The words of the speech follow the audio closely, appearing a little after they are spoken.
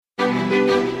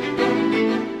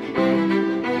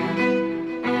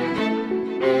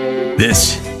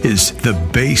This is The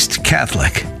Based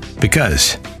Catholic,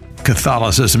 because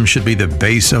Catholicism should be the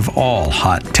base of all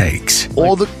hot takes.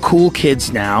 All the cool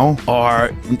kids now are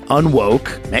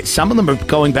unwoke. Some of them are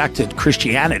going back to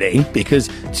Christianity because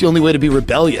it's the only way to be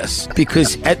rebellious.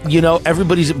 Because,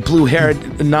 everybody's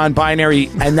blue-haired, non-binary,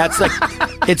 and that's like,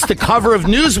 it's the cover of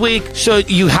Newsweek, so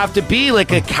you have to be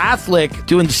like a Catholic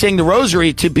saying the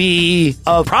rosary to be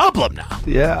a problem now.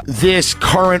 Yeah. This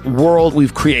current world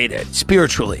we've created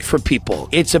spiritually for people,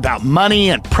 it's about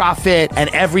money and profit, and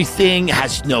everything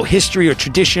has no history or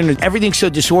tradition, and everything's so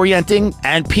disorienting,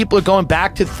 and people are going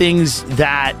back to things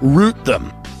that root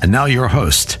them. And now your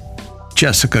host,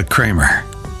 Jessica Kramer.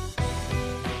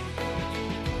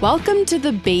 Welcome to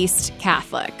The Based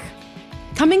Catholic.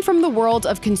 Coming from the world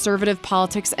of conservative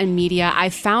politics and media, I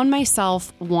found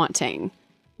myself wanting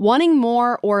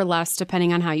more or less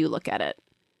depending on how you look at it.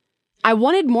 I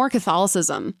wanted more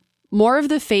Catholicism, more of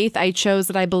the faith I chose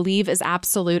that I believe is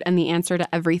absolute and the answer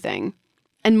to everything.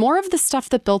 And more of the stuff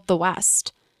that built the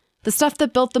West. The stuff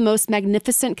that built the most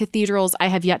magnificent cathedrals I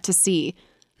have yet to see.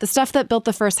 The stuff that built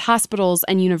the first hospitals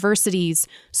and universities,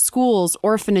 schools,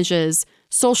 orphanages,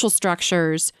 social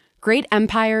structures, great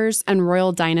empires and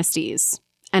royal dynasties,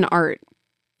 and art.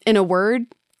 In a word,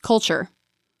 culture.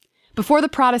 Before the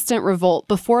Protestant revolt,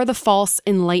 before the false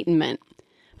Enlightenment,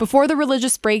 before the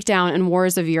religious breakdown and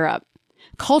wars of Europe.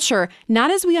 Culture,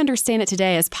 not as we understand it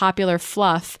today as popular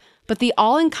fluff, but the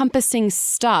all-encompassing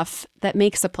stuff that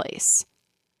makes a place.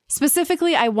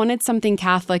 Specifically, I wanted something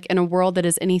Catholic in a world that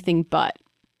is anything but.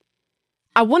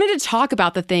 I wanted to talk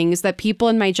about the things that people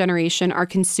in my generation are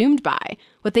consumed by,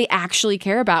 what they actually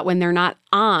care about when they're not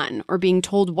on or being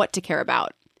told what to care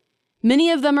about. Many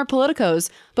of them are politicos,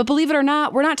 but believe it or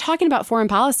not, we're not talking about foreign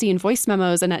policy and voice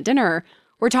memos and at dinner.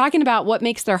 We're talking about what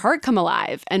makes their heart come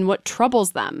alive and what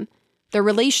troubles them, their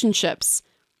relationships,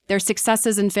 their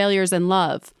successes and failures in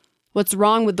love, what's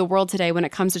wrong with the world today when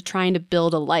it comes to trying to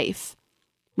build a life.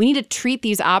 We need to treat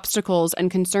these obstacles and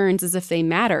concerns as if they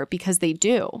matter, because they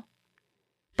do.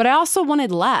 But I also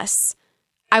wanted less.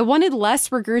 I wanted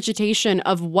less regurgitation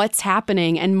of what's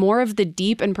happening and more of the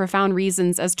deep and profound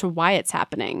reasons as to why it's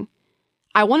happening.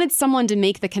 I wanted someone to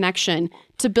make the connection,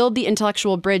 to build the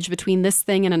intellectual bridge between this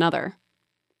thing and another.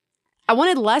 I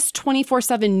wanted less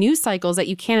 24/7 news cycles that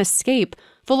you can't escape,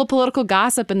 full of political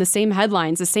gossip and the same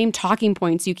headlines, the same talking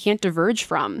points you can't diverge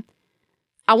from.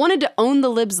 I wanted to own the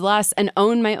libs less and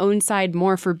own my own side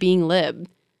more for being lib.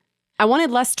 I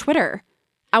wanted less Twitter.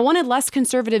 I wanted less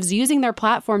conservatives using their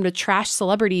platform to trash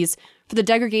celebrities for the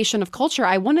degradation of culture.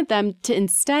 I wanted them to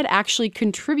instead actually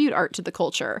contribute art to the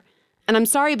culture. And I'm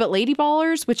sorry, but Lady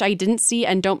Ballers, which I didn't see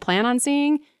and don't plan on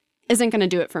seeing, isn't going to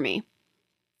do it for me.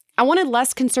 I wanted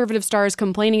less conservative stars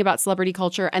complaining about celebrity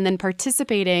culture and then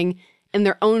participating in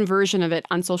their own version of it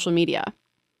on social media.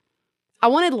 I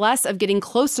wanted less of getting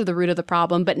close to the root of the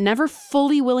problem, but never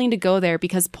fully willing to go there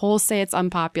because polls say it's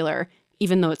unpopular,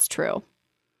 even though it's true.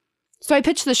 So I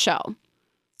pitched the show.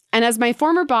 And as my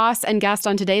former boss and guest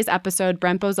on today's episode,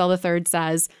 Brent Bozell Jr.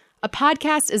 says, a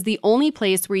podcast is the only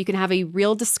place where you can have a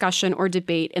real discussion or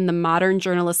debate in the modern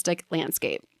journalistic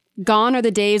landscape. Gone are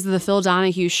the days of the Phil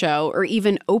Donahue show or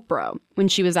even Oprah when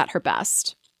she was at her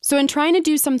best. So in trying to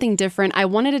do something different, I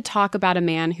wanted to talk about a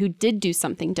man who did do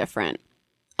something different.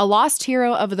 A lost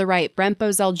hero of the right, Brent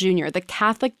Bozell Jr., the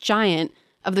Catholic giant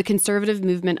of the conservative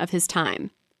movement of his time.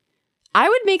 I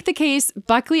would make the case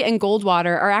Buckley and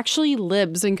Goldwater are actually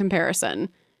libs in comparison.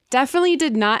 Definitely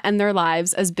did not end their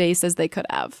lives as base as they could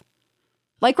have.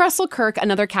 Like Russell Kirk,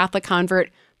 another Catholic convert,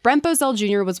 Brent Bozell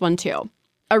Jr. was one too.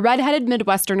 A red-headed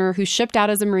Midwesterner who shipped out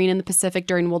as a Marine in the Pacific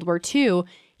during World War II,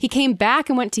 he came back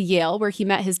and went to Yale, where he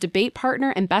met his debate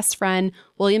partner and best friend,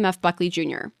 William F. Buckley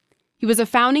Jr. He was a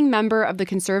founding member of the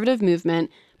conservative movement,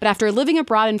 but after living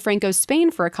abroad in Franco's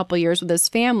Spain for a couple years with his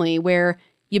family, where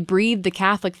you breathe the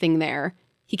Catholic thing there,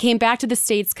 he came back to the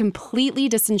States completely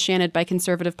disenchanted by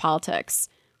conservative politics.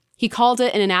 He called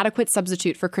it an inadequate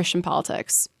substitute for Christian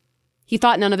politics. He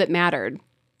thought none of it mattered.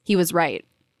 He was right.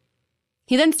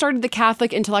 He then started the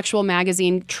Catholic intellectual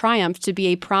magazine Triumph to be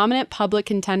a prominent public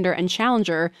contender and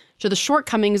challenger to the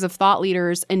shortcomings of thought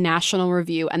leaders in National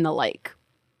Review and the like.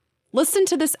 Listen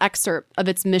to this excerpt of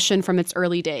its mission from its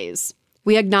early days.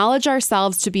 We acknowledge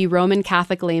ourselves to be Roman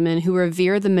Catholic laymen who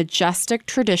revere the majestic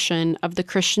tradition of the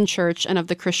Christian Church and of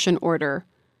the Christian order,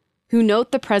 who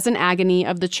note the present agony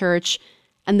of the Church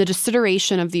and the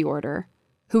desideration of the order,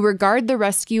 who regard the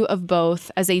rescue of both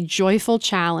as a joyful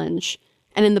challenge,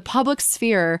 and in the public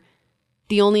sphere,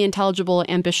 the only intelligible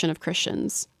ambition of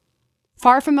Christians.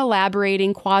 Far from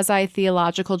elaborating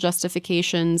quasi-theological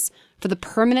justifications for the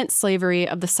permanent slavery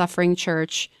of the suffering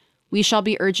church, we shall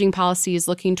be urging policies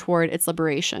looking toward its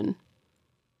liberation.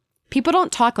 People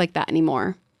don't talk like that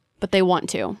anymore, but they want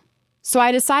to. So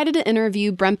I decided to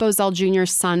interview Brent Bozell Jr.'s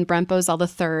son, Brent Bozell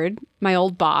III, my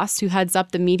old boss, who heads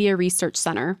up the Media Research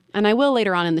Center, and I will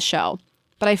later on in the show.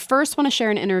 But I first want to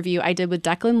share an interview I did with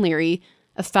Declan Leary,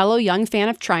 a fellow young fan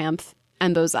of Triumph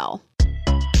and Bozell.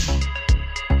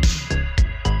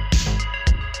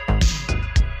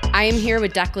 I am here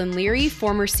with Declan Leary,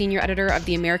 former senior editor of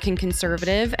The American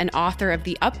Conservative and author of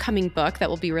the upcoming book that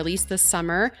will be released this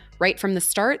summer, Right from the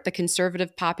Start, The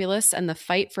Conservative Populace and the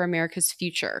Fight for America's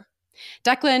Future.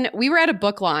 Declan, we were at a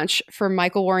book launch for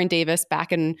Michael Warren Davis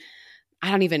back in,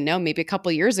 I don't even know, maybe a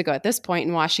couple years ago at this point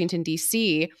in Washington,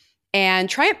 D.C., and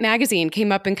Triumph Magazine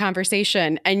came up in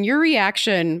conversation, and your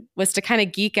reaction was to kind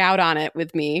of geek out on it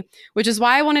with me, which is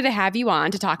why I wanted to have you on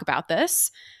to talk about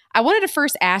this. I wanted to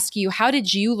first ask you, how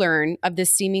did you learn of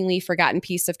this seemingly forgotten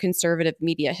piece of conservative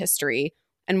media history,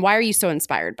 and why are you so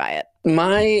inspired by it?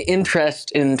 My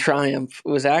interest in Triumph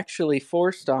was actually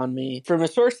forced on me from a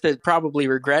source that probably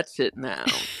regrets it now.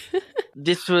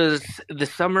 This was the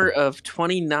summer of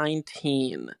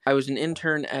 2019. I was an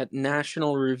intern at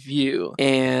National Review,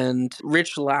 and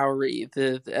Rich Lowry,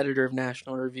 the editor of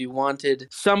National Review, wanted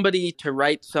somebody to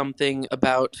write something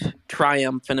about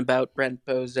Triumph and about Brent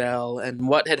Bozell and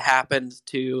what had happened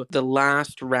to the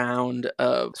last round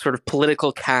of sort of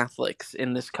political Catholics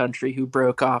in this country who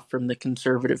broke off from the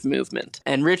conservative movement.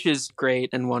 And Rich is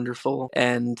great and wonderful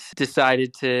and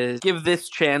decided to give this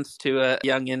chance to a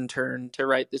young intern to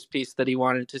write this piece that he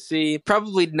wanted to see,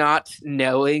 probably not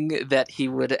knowing that he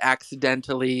would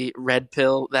accidentally red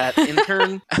pill that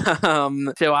intern.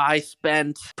 So I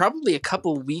spent probably a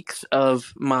couple weeks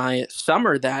of my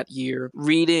summer that year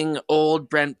reading old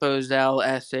Brent Bozell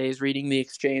essays, reading the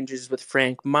exchanges with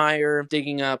Frank Meyer,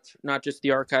 digging up not just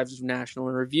the archives of National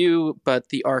Review, but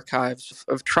the archives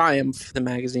of Triumph, the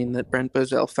magazine that Brent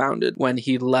Bozell founded when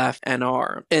he left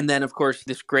NR. And then, of course,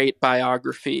 this great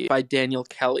biography by Daniel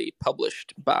Kelly,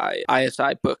 published by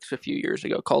ISI Books a few years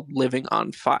ago, called Living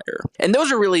on Fire. And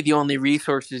those are really the only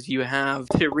resources you have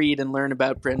to read and learn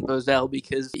about Brent Bozell,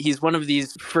 because he's one of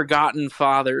these forgotten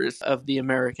fathers of the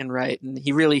American right, and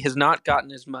he really has not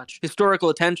gotten as much historical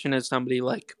attention as somebody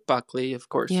like Buckley, of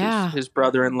course, his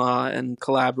brother-in-law and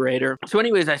collaborator. So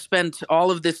anyways, I spent all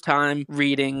of this time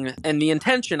reading, and the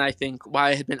intention, I think, why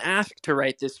I had been asked to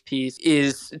write this piece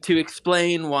is to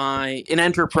explain why an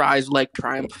enterprise like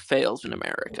Triumph fails in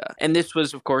America. And this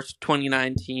was, of course,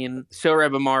 2019.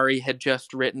 Sohrab Ahmari had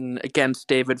just written Against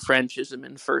David Frenchism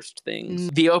in First Things.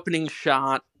 The opening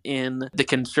shot in the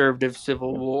conservative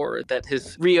Civil War that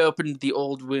has reopened the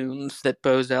old wounds that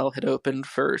Bozell had opened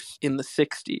first in the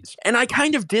 60s. And I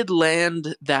kind of did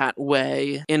land that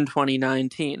way in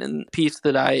 2019. And the piece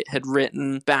that I had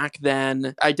written back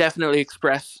then, I definitely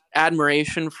expressed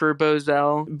admiration for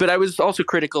Bozell, but I was also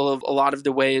critical of a lot of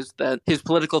the ways that his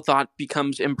political thought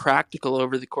becomes impractical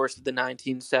over the course of the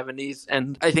 1970s,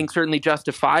 and I think certainly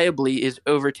justifiably is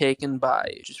overtaken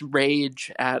by just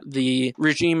rage at the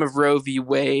regime of Roe v.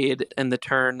 Wade and the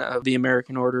turn of the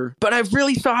American order. But I've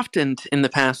really softened in the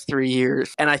past 3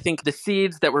 years, and I think the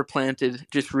seeds that were planted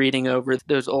just reading over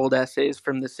those old essays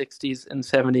from the 60s and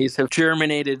 70s have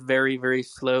germinated very, very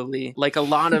slowly. Like a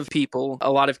lot of people,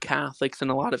 a lot of Catholics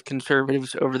and a lot of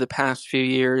conservatives over the past few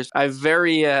years, I've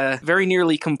very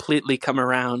nearly completely come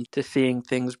around to seeing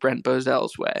things Brent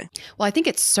Bozell's way. Well, I think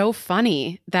it's so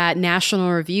funny that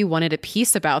National Review wanted a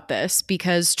piece about this,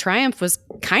 because Triumph was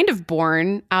kind of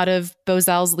born out of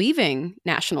Bozell's leaving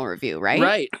National Review, right?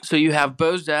 Right. So you have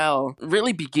Bozell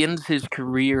really begins his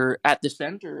career at the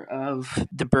center of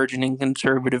the burgeoning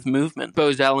conservative movement.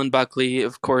 Bozell and Buckley,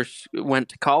 of course, went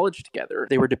to college together.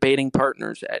 They were debating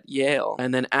partners at Yale.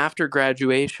 And then after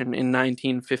graduation in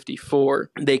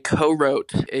 1954, they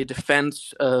co-wrote a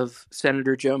defense of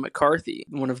Senator Joe McCarthy,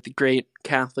 one of the great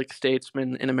Catholic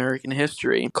statesmen in American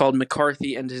history, called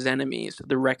McCarthy and His Enemies,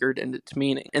 The Record and Its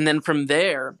Meaning. And then from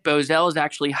there, Bozell is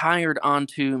actually hired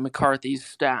onto McCarthy's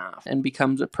staff and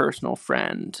becomes a personal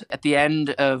friend. At the end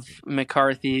of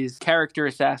McCarthy's character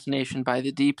assassination by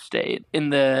the deep state, in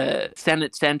the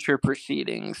Senate censure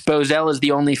proceedings, Bozell is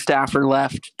the only staffer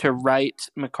left to write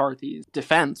McCarthy's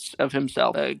defense of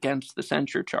himself against the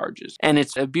censure charges. And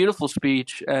it's a beautiful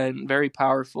speech and very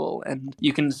powerful. And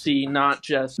you can see not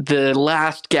just the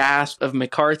last gasp of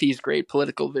McCarthy's great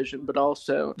political vision, but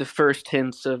also the first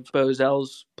hints of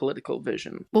Bozell's political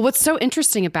vision. Well, what's so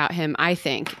interesting about him, I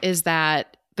think, is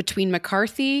that between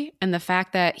McCarthy and the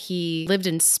fact that he lived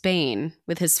in Spain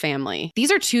with his family.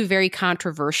 These are two very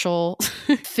controversial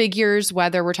figures,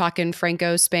 whether we're talking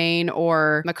Franco, Spain,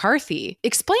 or McCarthy.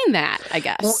 Explain that, I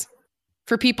guess,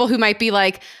 for people who might be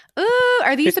like,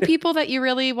 are these the people that you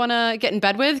really want to get in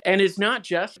bed with? And it's not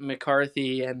just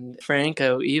McCarthy and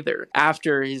Franco either.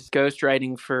 After his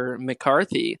ghostwriting for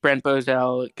McCarthy, Brent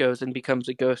Bozell goes and becomes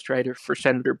a ghostwriter for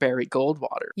Senator Barry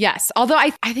Goldwater. Yes, although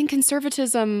I think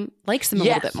conservatism likes him a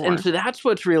little bit more. And so that's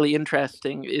what's really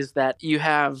interesting is that you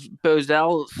have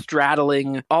Bozell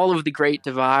straddling all of the great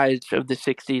divides of the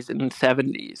 60s and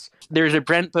 70s. There's a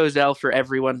Brent Bozell for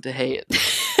everyone to hate.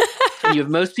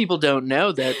 Most people don't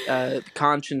know that The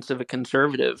Conscience of a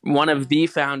Conservative, one of the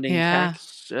founding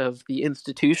texts of the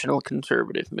institutional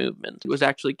conservative movement, was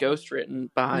actually ghostwritten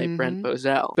by Brent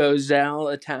Bozell.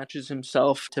 Bozell attaches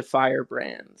himself to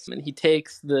firebrands, and he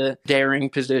takes the daring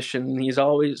position. He's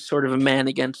always sort of a man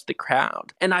against the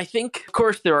crowd. And I think, of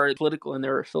course, there are political and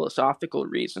there are philosophical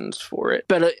reasons for it.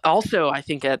 But also, I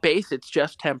think at base, it's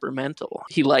just temperamental.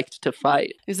 He liked to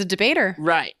fight. He's a debater.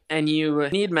 Right. And you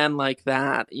need men like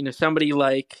that. Somebody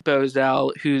like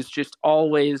Bozell, who's just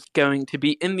always going to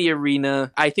be in the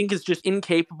arena, I think is just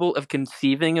incapable of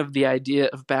conceiving of the idea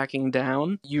of backing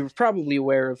down. You're probably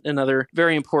aware of another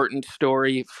very important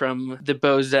story from the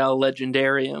Bozell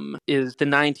legendarium is the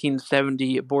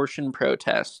 1970 abortion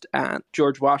protest at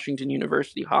George Washington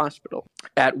University Hospital,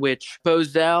 at which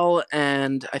Bozell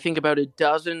and I think about a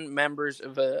dozen members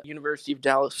of a University of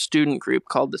Dallas student group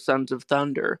called the Sons of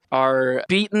Thunder are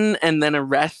beaten and then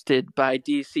arrested by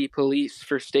DC police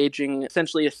for staging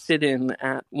essentially a sit-in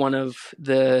at one of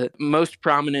the most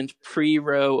prominent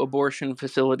pre-Roe abortion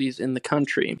facilities in the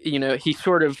country. He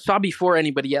sort of saw before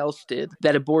anybody else did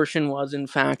that abortion was in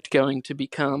fact going to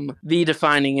become the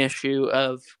defining issue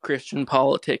of Christian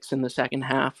politics in the second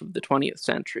half of the 20th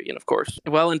century, and of course,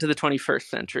 well into the 21st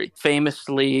century.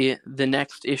 Famously, the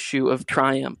next issue of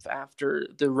Triumph after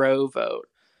the Roe vote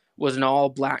was an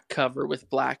all-black cover with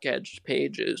black-edged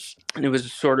pages, and it was a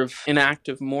sort of an act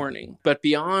of mourning. But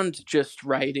beyond just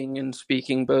writing and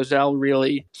speaking, Bozell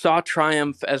really saw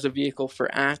Triumph as a vehicle for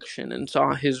action and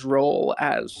saw his role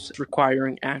as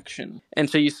requiring action. And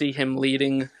so you see him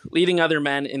leading other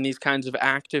men in these kinds of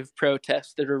active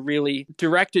protests that are really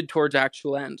directed towards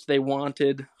actual ends. They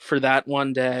wanted, for that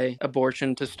one day,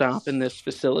 abortion to stop in this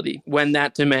facility. When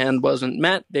that demand wasn't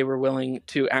met, they were willing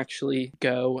to actually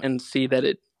go and see that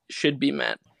it should be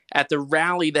met. At the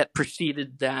rally that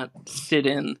preceded that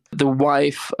sit-in, the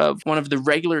wife of one of the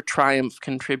regular Triumph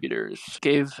contributors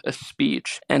gave a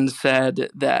speech and said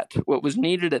that what was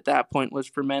needed at that point was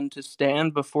for men to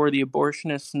stand before the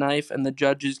abortionist's knife and the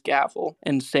judge's gavel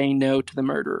and say no to the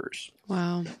murderers.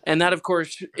 Wow. And that, of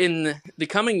course, in the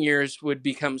coming years would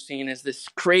become seen as this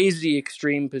crazy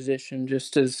extreme position,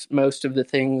 just as most of the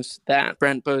things that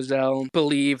Brent Bozell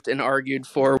believed and argued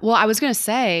for. Well, I was going to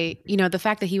say, the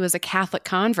fact that he was a Catholic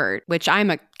convert, which I'm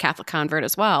a Catholic convert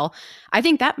as well, I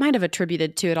think that might have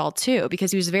attributed to it all too,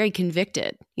 because he was very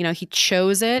convicted. He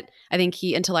chose it. I think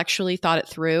he intellectually thought it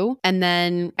through. And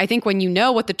then I think when you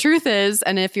know what the truth is,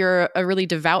 and if you're a really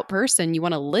devout person, you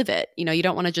want to live it. You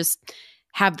don't want to just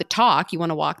have the talk, you want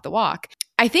to walk the walk.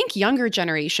 I think younger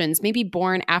generations, maybe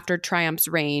born after Triumph's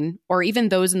reign, or even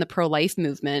those in the pro-life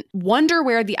movement, wonder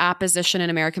where the opposition in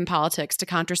American politics to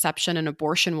contraception and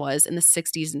abortion was in the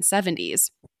 60s and 70s.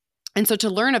 And so to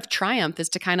learn of Triumph is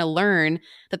to kind of learn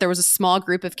that there was a small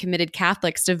group of committed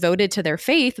Catholics devoted to their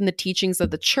faith and the teachings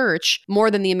of the church more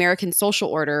than the American social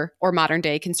order or modern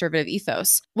day conservative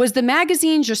ethos. Was the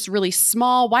magazine just really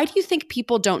small? Why do you think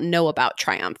people don't know about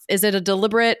Triumph? Is it a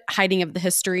deliberate hiding of the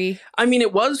history? I mean,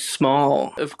 it was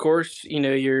small. Of course,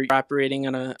 you're operating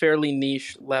on a fairly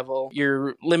niche level.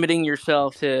 You're limiting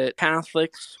yourself to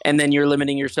Catholics, and then you're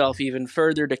limiting yourself even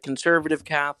further to conservative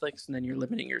Catholics, and then you're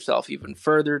limiting yourself even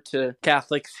further to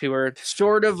Catholics who are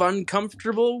sort of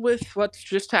uncomfortable with what's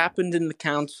just happened in the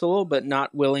council, but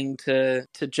not willing to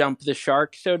jump the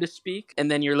shark, so to speak. And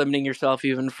then you're limiting yourself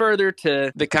even further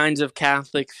to the kinds of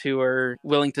Catholics who are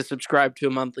willing to subscribe to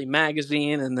a monthly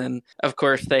magazine. And then, of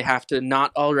course, they have to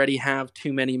not already have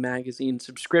too many magazine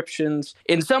subscriptions.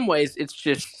 In some ways, it's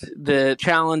just the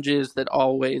challenges that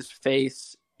always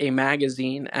face a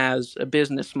magazine as a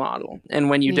business model. And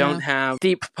when you don't have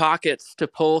deep pockets to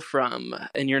pull from,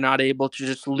 and you're not able to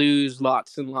just lose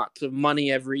lots and lots of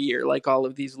money every year, like all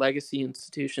of these legacy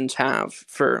institutions have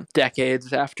for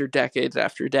decades after decades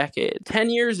after decade, 10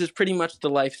 years is pretty much the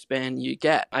lifespan you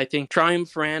get. I think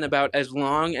Triumph ran about as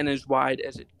long and as wide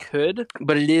as it could,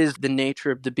 but it is the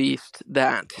nature of the beast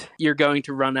that you're going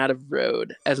to run out of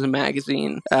road as a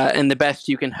magazine. And the best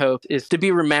you can hope is to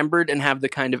be remembered and have the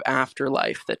kind of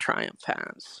afterlife that Triumph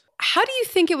has. How do you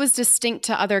think it was distinct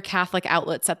to other Catholic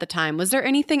outlets at the time? Was there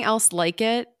anything else like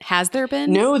it? Has there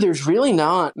been? No, there's really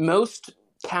not. Most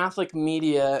Catholic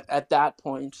media at that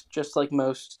point, just like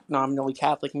most nominally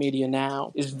Catholic media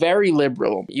now, is very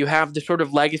liberal. You have the sort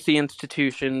of legacy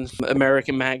institutions,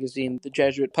 American Magazine, the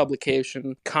Jesuit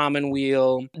publication,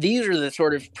 Commonweal. These are the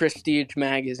sort of prestige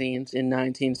magazines in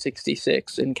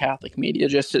 1966 in Catholic media,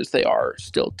 just as they are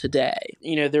still today.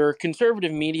 You know, there are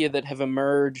conservative media that have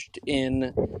emerged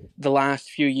in the last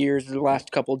few years, the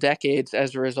last couple decades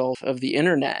as a result of the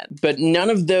internet. But none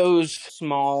of those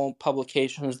small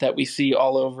publications that we see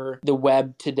all over the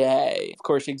web today, of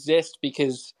course, exist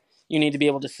because you need to be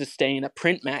able to sustain a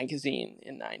print magazine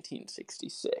in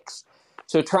 1966.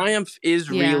 So Triumph is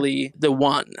really the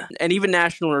one. And even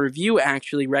National Review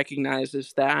actually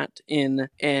recognizes that in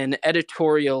an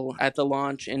editorial at the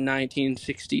launch in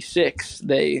 1966.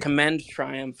 They commend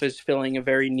Triumph as filling a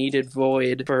very needed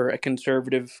void for a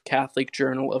conservative Catholic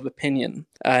journal of opinion.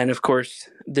 And of course,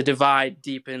 the divide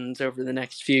deepens over the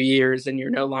next few years, and you're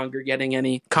no longer getting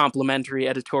any complimentary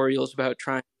editorials about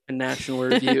Triumph and National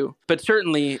Review. But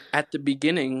certainly at the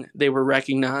beginning, they were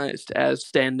recognized as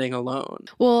standing alone.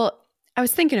 Well, I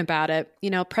was thinking about it. You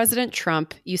know, President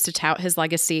Trump used to tout his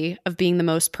legacy of being the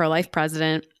most pro-life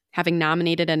president, having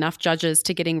nominated enough judges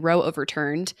to getting Roe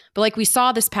overturned. But like we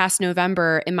saw this past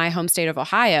November in my home state of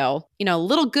Ohio, you know,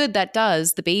 little good that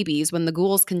does the babies when the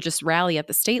ghouls can just rally at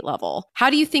the state level. How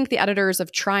do you think the editors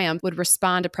of Triumph would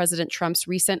respond to President Trump's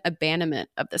recent abandonment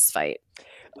of this fight?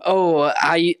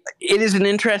 It is an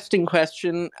interesting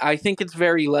question. I think it's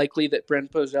very likely that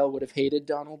Brent Bozell would have hated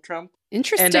Donald Trump.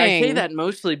 Interesting. And I say that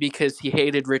mostly because he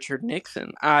hated Richard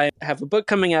Nixon. I have a book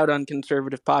coming out on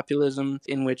conservative populism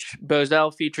in which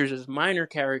Bozell features as a minor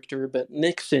character, but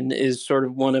Nixon is sort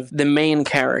of one of the main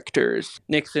characters.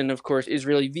 Nixon, of course, is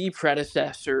really the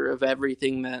predecessor of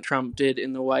everything that Trump did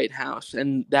in the White House.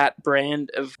 And that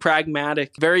brand of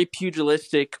pragmatic, very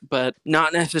pugilistic, but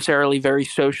not necessarily very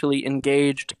socially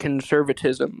engaged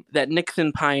conservatism that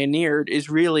Nixon pioneered is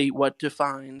really what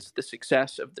defines the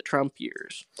success of the Trump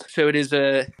years. So it is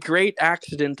a great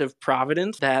accident of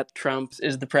providence that Trump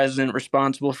is the president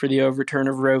responsible for the overturn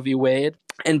of Roe v. Wade.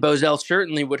 And Bozell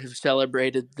certainly would have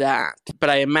celebrated that. But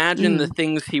I imagine the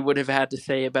things he would have had to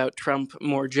say about Trump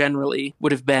more generally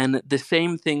would have been the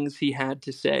same things he had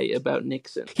to say about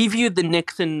Nixon. He viewed the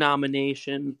Nixon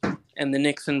nomination and the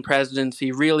Nixon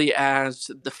presidency really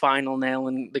as the final nail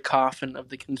in the coffin of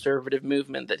the conservative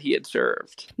movement that he had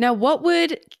served. Now, what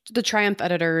would the Triumph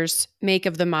editors make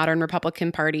of the modern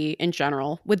Republican Party in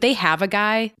general? Would they have a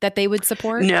guy that they would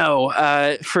support?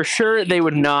 No, for sure they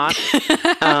would not.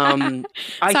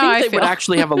 I think they would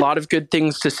actually have a lot of good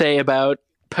things to say about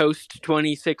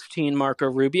post-2016 Marco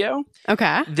Rubio.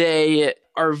 Okay. They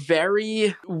are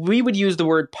we would use the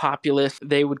word populist,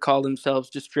 they would call themselves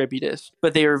distributist,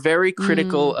 but they are very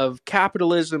critical of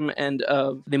capitalism and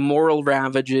of the moral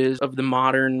ravages of the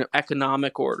modern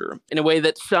economic order in a way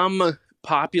that some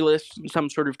populists, some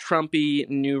sort of Trumpy,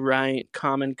 new right,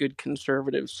 common good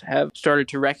conservatives have started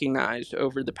to recognize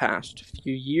over the past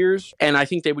few years. And I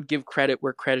think they would give credit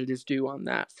where credit is due on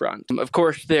that front. Of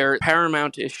course, their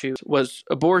paramount issue was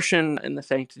abortion and the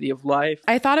sanctity of life.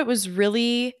 I thought it was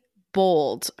really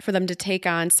bold for them to take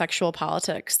on sexual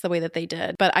politics the way that they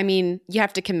did. But I mean, you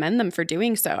have to commend them for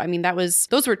doing so. I mean,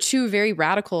 those were two very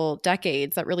radical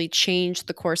decades that really changed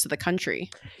the course of the country.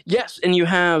 Yes, and you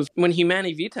have, when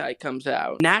Humani Vitae comes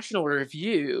out, National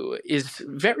Review is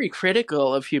very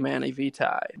critical of Humani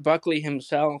Vitae. Buckley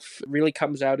himself really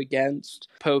comes out against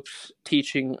Pope's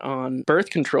teaching on birth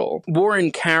control. Warren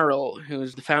Carroll, who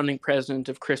is the founding president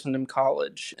of Christendom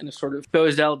College and a sort of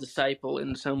Bozell disciple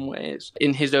in some ways,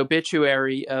 in his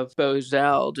obituary of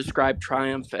Bozell described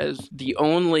Triumph as the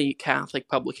only Catholic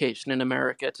publication in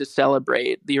America to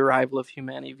celebrate the arrival of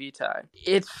Humani Vitae.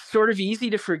 It's sort of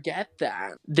easy to forget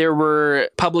that. There were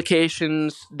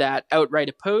publications that outright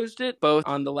opposed it, both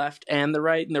on the left and the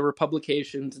right, and there were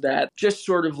publications that just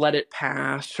sort of let it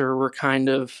pass or were kind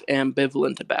of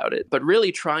ambivalent about it. But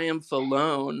really, Triumph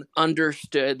alone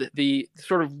understood the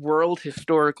sort of world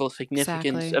historical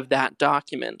significance of that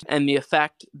document and the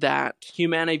effect that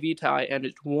Humani vitae and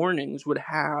its warnings would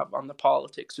have on the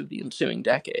politics of the ensuing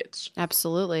decades.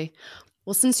 Absolutely.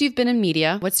 Well, since you've been in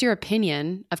media, what's your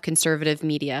opinion of conservative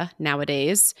media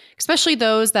nowadays, especially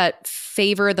those that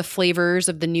favor the flavors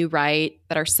of the new right,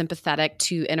 that are sympathetic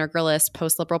to integralist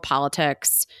post-liberal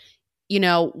politics? You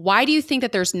know, why do you think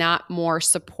that there's not more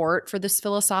support for this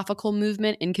philosophical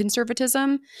movement in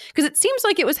conservatism? Because it seems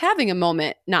like it was having a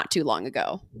moment not too long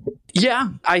ago. Yeah,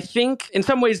 I think in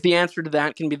some ways the answer to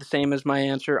that can be the same as my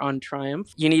answer on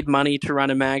Triumph. You need money to run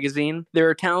a magazine. There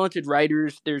are talented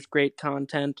writers, there's great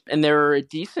content, and there are a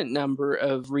decent number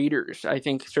of readers. I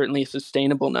think certainly a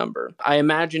sustainable number. I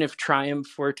imagine if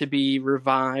Triumph were to be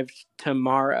revived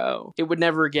tomorrow, it would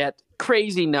never get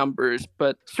crazy numbers,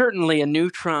 but certainly a new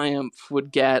Triumph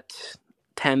would get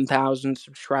 10,000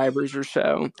 subscribers or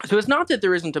so. So it's not that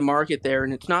there isn't a market there,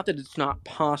 and it's not that it's not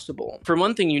possible. For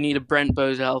one thing, you need a Brent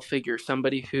Bozell figure,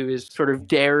 somebody who is sort of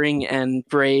daring and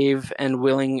brave and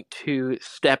willing to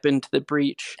step into the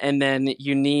breach. And then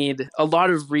you need a lot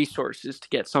of resources to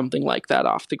get something like that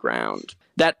off the ground.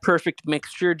 That perfect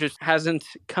mixture just hasn't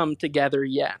come together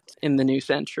yet in the new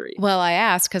century. Well, I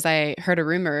asked because I heard a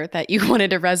rumor that you wanted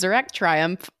to resurrect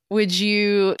Triumph. Would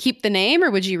you keep the name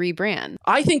or would you rebrand?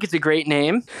 I think it's a great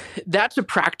name. That's a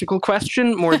practical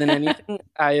question more than anything.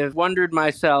 I have wondered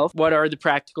myself, what are the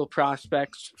practical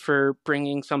prospects for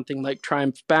bringing something like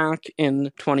Triumph back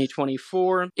in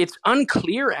 2024? It's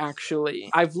unclear, actually.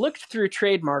 I've looked through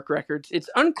trademark records. It's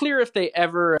unclear if they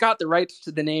ever got the rights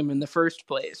to the name in the first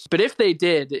place. But if they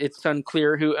did, it's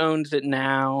unclear who owns it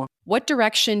now. What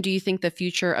direction do you think the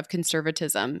future of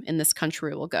conservatism in this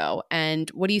country will go? And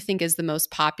what do you think is the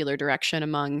most popular direction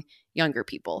among younger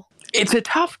people? It's a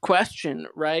tough question,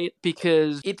 right?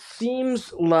 Because it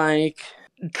seems like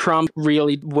Trump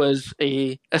really was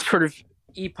a sort of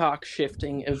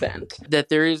epoch-shifting event, that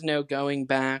there is no going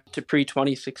back to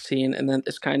pre-2016, and then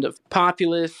this kind of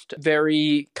populist,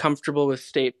 very comfortable with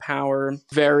state power,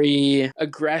 very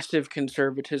aggressive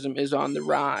conservatism is on the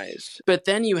rise. But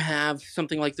then you have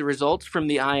something like the results from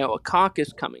the Iowa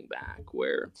caucus coming back,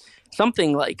 where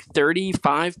something like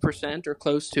 35% or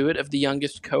close to it of the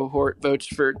youngest cohort votes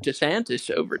for DeSantis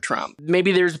over Trump.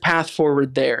 Maybe there's a path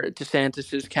forward there.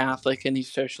 DeSantis is Catholic and he's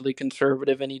socially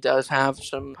conservative and he does have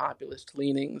some populist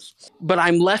leanings. But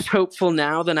I'm less hopeful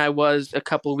now than I was a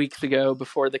couple weeks ago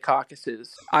before the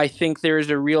caucuses. I think there is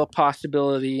a real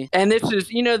possibility. And this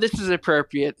is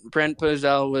appropriate. Brent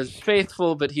Bozell was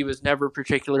faithful, but he was never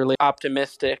particularly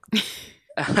optimistic.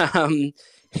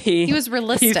 He was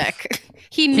realistic.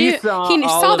 He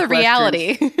saw the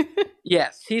reality.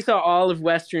 Yes, he saw all of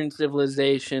Western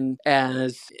civilization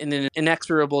as in an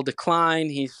inexorable decline.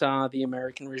 He saw the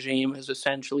American regime as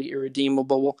essentially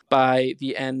irredeemable by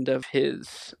the end of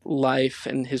his life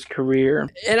and his career.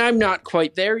 And I'm not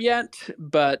quite there yet,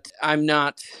 but I'm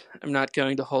not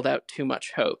going to hold out too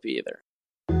much hope either.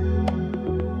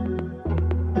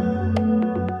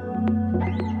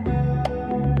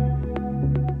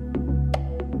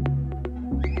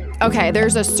 Okay,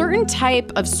 there's a certain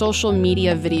type of social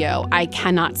media video I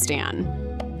cannot stand.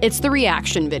 It's the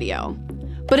reaction video.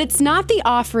 But it's not the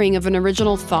offering of an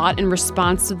original thought in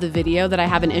response to the video that I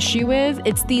have an issue with,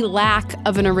 it's the lack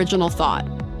of an original thought.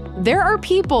 There are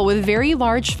people with very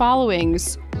large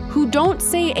followings who don't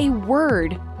say a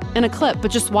word in a clip,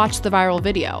 but just watch the viral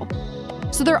video.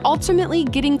 So they're ultimately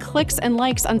getting clicks and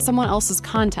likes on someone else's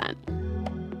content.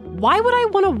 Why would I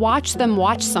want to watch them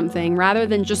watch something rather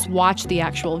than just watch the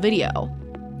actual video?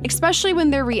 Especially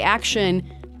when their reaction,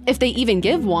 if they even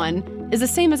give one, is the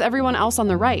same as everyone else on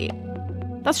the right.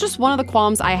 That's just one of the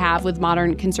qualms I have with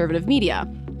modern conservative media.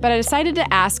 But I decided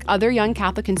to ask other young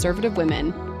Catholic conservative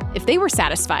women if they were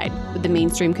satisfied with the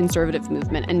mainstream conservative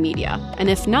movement and media, and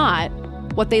if not,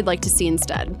 what they'd like to see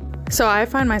instead. So I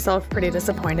find myself pretty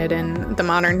disappointed in the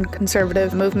modern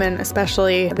conservative movement,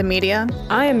 especially the media.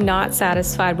 I am not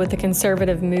satisfied with the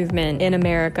conservative movement in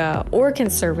America or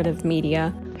conservative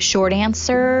media. Short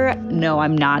answer, no,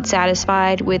 I'm not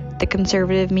satisfied with the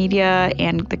conservative media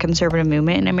and the conservative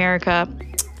movement in America.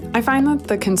 I find that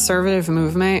the conservative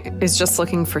movement is just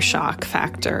looking for shock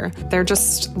factor. They're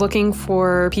just looking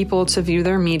for people to view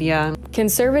their media.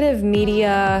 Conservative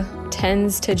media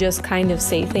tends to just kind of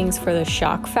say things for the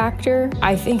shock factor.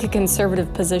 I think a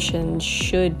conservative position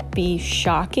should be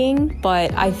shocking,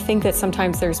 but I think that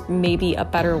sometimes there's maybe a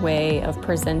better way of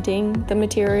presenting the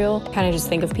material. Kind of just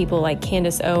think of people like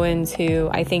Candace Owens, who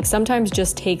I think sometimes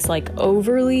just takes like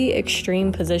overly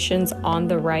extreme positions on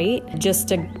the right just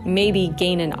to maybe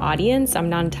gain an audience. I'm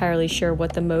not entirely sure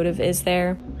what the motive is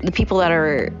there. The people that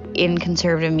are in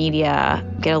conservative media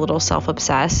get a little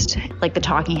self-obsessed, like the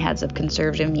talking heads of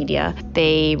conservative media.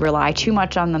 They rely too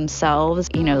much on themselves,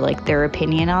 like their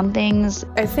opinion on things.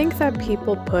 I think that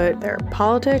people put their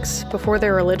politics before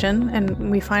their religion,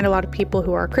 and we find a lot of people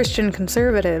who are Christian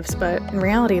conservatives, but in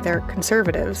reality they're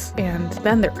conservatives, and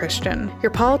then they're Christian.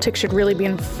 Your politics should really be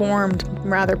informed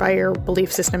rather by your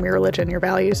belief system, your religion, your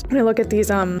values. When I look at these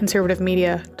conservative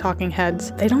media talking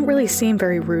heads, they don't really seem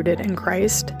very rooted in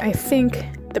Christ. I think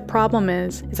the problem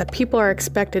is that people are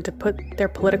expected to put their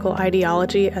political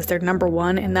ideology as their number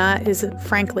one, and that is,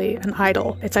 frankly, an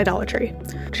idol. It's idolatry.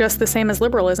 Just the same as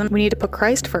liberalism, we need to put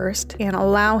Christ first and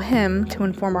allow him to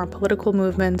inform our political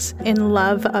movements in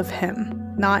love of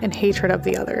him, not in hatred of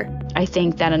the other. I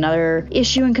think that another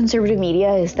issue in conservative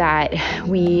media is that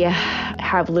we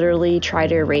have literally tried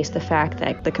to erase the fact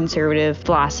that the conservative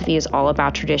philosophy is all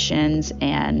about traditions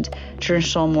and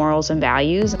traditional morals and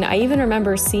values. I even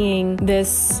remember seeing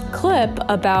this clip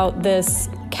about this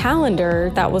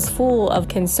calendar that was full of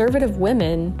conservative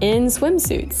women in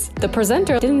swimsuits. The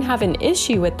presenter didn't have an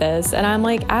issue with this, and I'm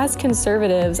like, as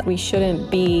conservatives, we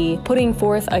shouldn't be putting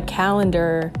forth a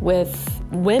calendar with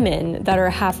women that are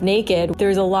half naked.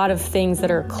 There's a lot of things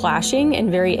that are clashing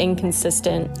and very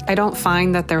inconsistent. I don't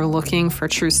find that they're looking for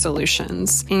true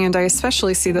solutions. And I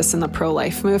especially see this in the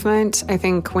pro-life movement. I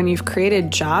think when you've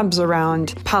created jobs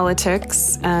around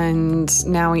politics and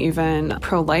now even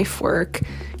pro-life work,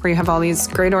 where you have all these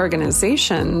great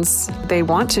organizations, they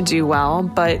want to do well,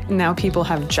 but now people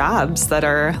have jobs that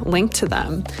are linked to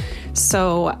them.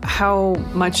 So how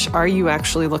much are you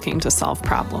actually looking to solve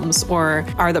problems, or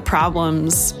are the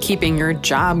problems keeping your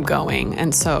job going?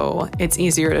 And so it's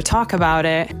easier to talk about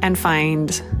it and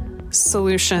find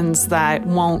solutions that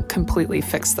won't completely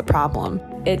fix the problem.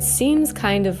 It seems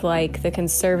kind of like the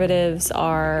conservatives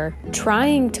are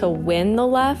trying to win the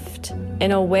left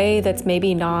in a way that's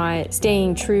maybe not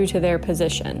staying true to their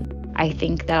position. I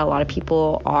think that a lot of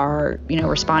people are,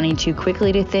 responding too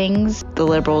quickly to things. The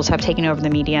liberals have taken over the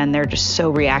media and they're just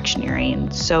so reactionary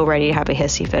and so ready to have a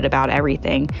hissy fit about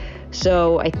everything.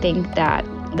 So I think that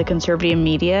the conservative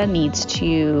media needs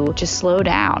to just slow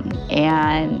down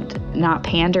and not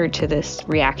pander to this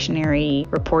reactionary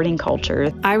reporting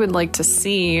culture. I would like to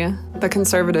see the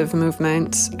conservative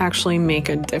movement actually make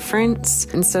a difference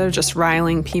instead of just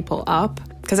riling people up.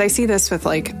 Because I see this with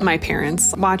my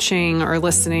parents watching or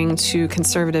listening to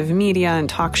conservative media and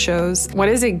talk shows. What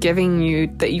is it giving you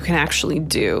that you can actually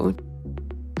do?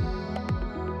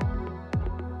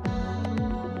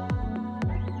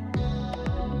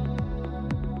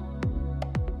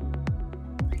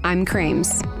 I'm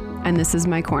Krames, and this is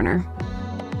my corner.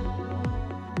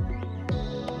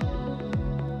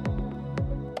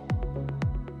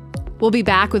 We'll be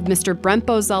back with Mr. Brent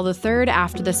Bozell III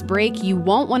after this break. You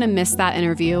won't want to miss that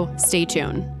interview. Stay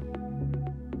tuned.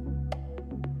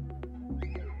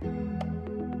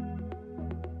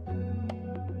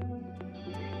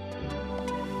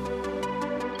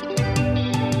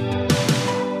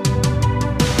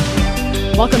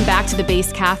 Welcome back to The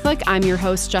Based Catholic. I'm your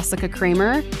host, Jessica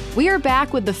Kramer. We are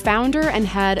back with the founder and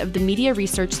head of the Media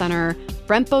Research Center,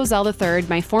 Brent Bozell III,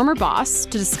 my former boss,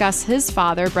 to discuss his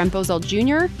father, Brent Bozell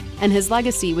Jr., and his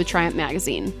legacy with Triumph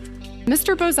Magazine.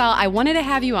 Mr. Bozell, I wanted to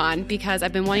have you on because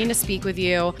I've been wanting to speak with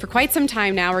you for quite some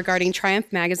time now regarding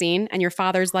Triumph Magazine and your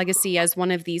father's legacy as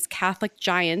one of these Catholic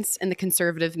giants in the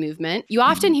conservative movement. You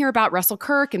often hear about Russell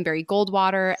Kirk and Barry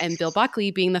Goldwater and Bill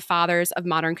Buckley being the fathers of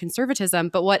modern conservatism,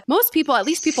 but what most people, at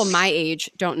least people my age,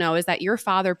 don't know is that your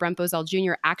father, Brent Bozell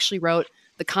Jr., actually wrote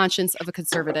The Conscience of a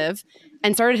Conservative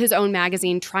and started his own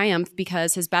magazine, Triumph,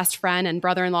 because his best friend and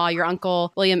brother-in-law, your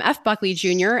uncle, William F. Buckley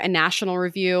Jr. and National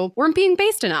Review, weren't being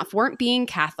based enough, weren't being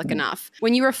Catholic enough.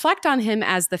 When you reflect on him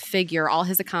as the figure, all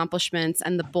his accomplishments,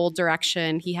 and the bold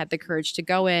direction he had the courage to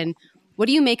go in, what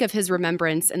do you make of his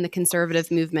remembrance in the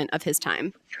conservative movement of his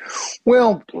time?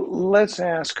 Well, let's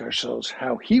ask ourselves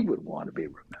how he would want to be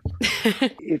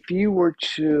remembered. If you were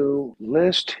to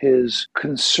list his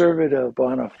conservative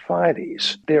bona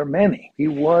fides, there are many. He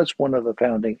was one of the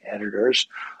founding editors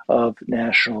of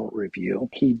National Review.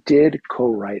 He did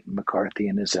co-write McCarthy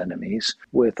and His Enemies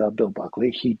with Bill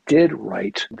Buckley. He did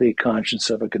write The Conscience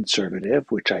of a Conservative,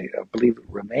 which I believe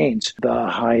remains the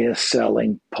highest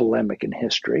selling polemic in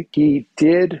history. He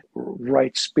did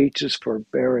write speeches for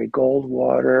Barry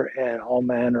Goldwater and all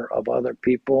manner of other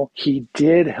people. He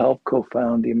did help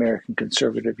co-found the American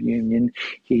Conservative Union.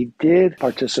 He did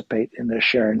participate in the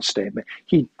Sharon Statement.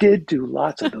 He did do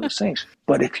lots of those things.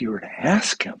 But if you were to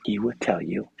ask him, he would tell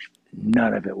you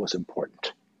none of it was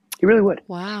important. He really would.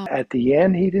 Wow. At the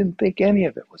end, he didn't think any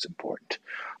of it was important.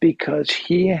 because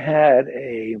he had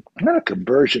not a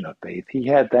conversion of faith, he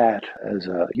had that as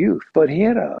a youth, but he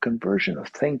had a conversion of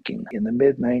thinking in the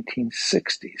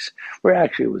mid-1960s, where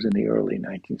actually it was in the early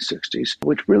 1960s,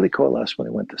 which really coalesced when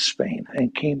he went to Spain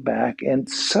and came back, and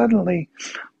suddenly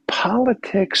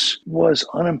politics was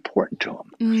unimportant to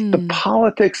him. The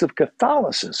politics of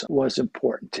Catholicism was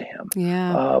important to him.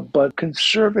 Yeah. But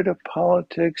conservative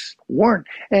politics weren't.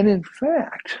 And in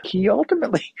fact, he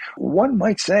ultimately, one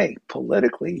might say,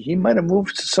 politically, he might have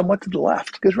moved somewhat to the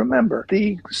left. Because remember,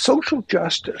 the social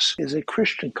justice is a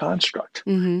Christian construct.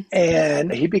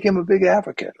 And he became a big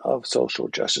advocate of social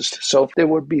justice. So there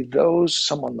would be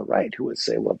some on the right who would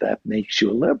say, well, that makes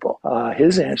you a liberal.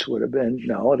 His answer would have been,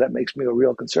 no, that makes me a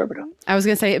real conservative. I was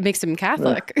going to say it makes him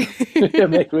Catholic.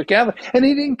 It makes him Catholic. And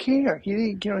he didn't care.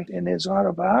 He didn't, in his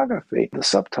autobiography, the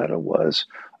subtitle was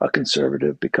 "A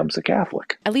Conservative Becomes a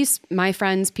Catholic." At least my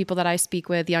friends, people that I speak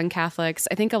with, young Catholics,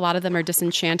 I think a lot of them are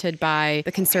disenchanted by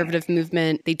the conservative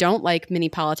movement. They don't like many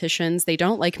politicians. They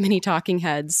don't like many talking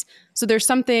heads. So there's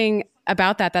something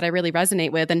about that I really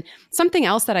resonate with. And something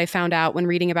else that I found out when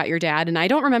reading about your dad, and I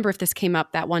don't remember if this came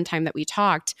up that one time that we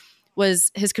talked,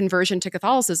 was his conversion to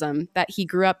Catholicism, that he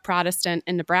grew up Protestant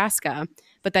in Nebraska,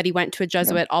 but that he went to a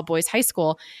Jesuit all-boys high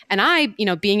school. And I,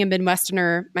 being a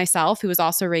Midwesterner myself, who was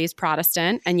also raised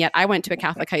Protestant, and yet I went to a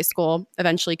Catholic high school,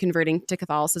 eventually converting to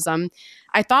Catholicism,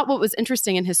 I thought what was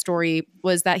interesting in his story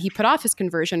was that he put off his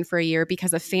conversion for a year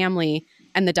because of family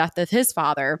and the death of his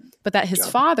father, but that his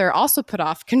father also put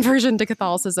off conversion to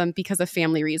Catholicism because of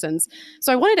family reasons.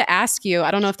 So I wanted to ask you,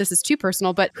 I don't know if this is too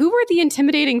personal, but who were the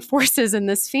intimidating forces in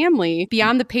this family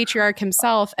beyond the patriarch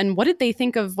himself? And what did they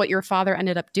think of what your father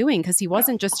ended up doing? Because he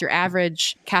wasn't just your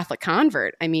average Catholic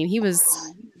convert. I mean, he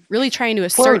was really trying to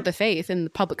assert the faith in the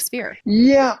public sphere.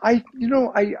 Yeah, I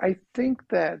think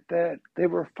that they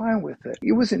were fine with it.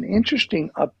 It was an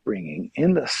interesting upbringing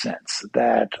in the sense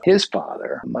that his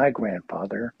father, my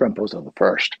grandfather, Brent Bozell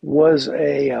Jr, was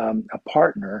a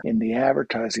partner in the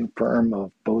advertising firm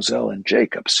of Bozell and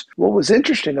Jacobs. What was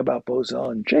interesting about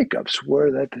Bozell and Jacobs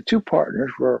were that the two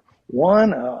partners were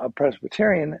one a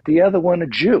Presbyterian, the other one a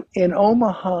Jew. In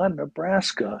Omaha,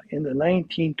 Nebraska, in the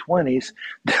 1920s,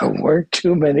 there weren't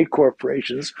too many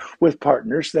corporations with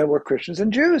partners that were Christians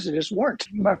and Jews. There just weren't.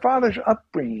 My father's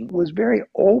upbringing was very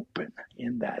open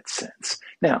in that sense.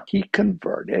 Now, he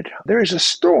converted. There is a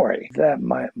story that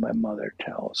my mother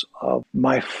tells of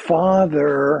my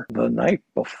father, the night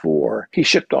before he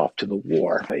shipped off to the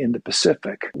war in the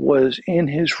Pacific, was in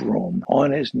his room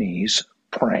on his knees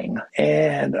praying.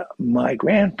 And my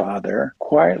grandfather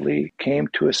quietly came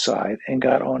to his side and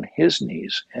got on his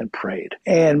knees and prayed.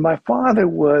 And my father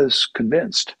was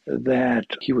convinced that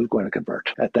he was going to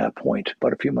convert at that point.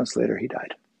 But a few months later, he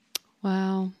died.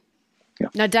 Wow. Yeah.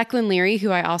 Now, Declan Leary,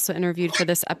 who I also interviewed for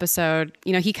this episode,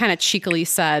 he kind of cheekily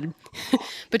said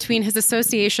between his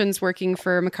associations working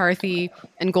for McCarthy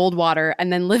and Goldwater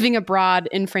and then living abroad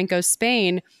in Franco's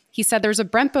Spain, he said there's a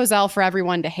Brent Bozell for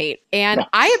everyone to hate. And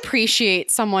I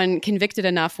appreciate someone convicted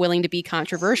enough willing to be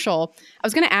controversial. I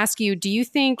was going to ask you, do you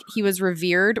think he was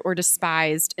revered or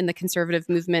despised in the conservative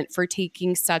movement for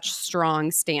taking such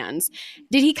strong stands?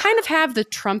 Did he kind of have the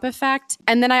Trump effect?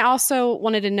 And then I also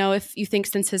wanted to know if you think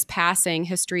since his passing,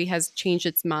 history has changed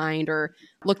its mind or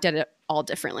looked at it all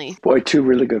differently. Boy, two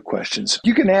really good questions.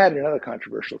 You can add another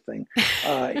controversial thing,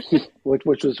 which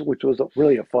was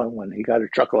really a fun one. He got a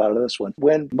chuckle out of this one.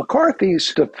 When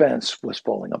McCarthy's defense was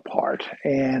falling apart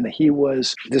and he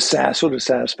was so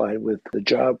dissatisfied with the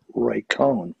job Roy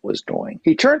Cohn was doing,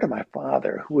 he turned to my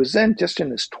father, who was then just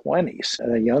in his 20s,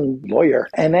 and a young lawyer,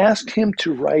 and asked him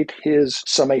to write his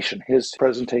summation, his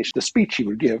presentation, the speech he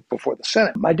would give before the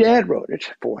Senate. My dad wrote it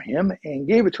for him and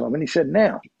gave it to him, and he said,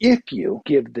 now, if you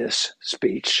give this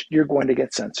speech, you're going to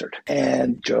get censored.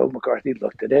 And Joe McCarthy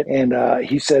looked at it and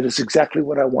he said, it's exactly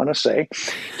what I want to say.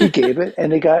 He gave it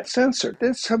and it got censored.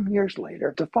 Then some years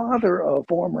later, the father of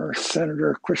former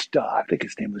Senator Chris Dodd, I think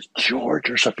his name was George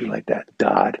or something like that,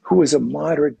 Dodd, who was a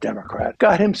moderate Democrat,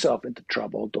 got himself into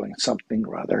trouble doing something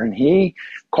or other. And he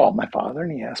called my father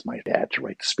and he asked my dad to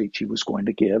write the speech he was going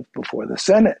to give before the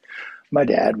Senate. My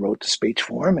dad wrote the speech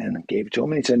for him and gave it to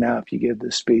him. And he said, now, if you give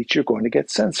this speech, you're going to get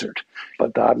censored.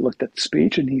 But Dodd looked at the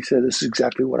speech and he said, this is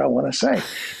exactly what I want to say.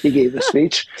 He gave the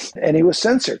speech and he was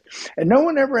censored. And no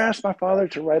one ever asked my father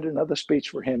to write another speech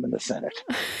for him in the Senate.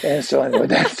 And so anyway,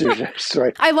 that's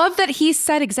right. I love that he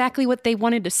said exactly what they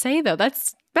wanted to say, though.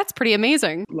 That's That's pretty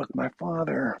amazing. Look, my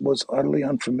father was utterly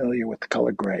unfamiliar with the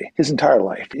color gray his entire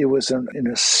life. It was an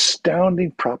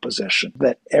astounding proposition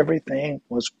that everything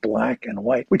was black and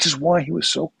white, which is why he was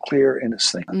so clear in his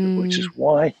thinking, which is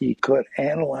why he could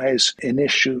analyze an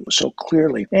issue so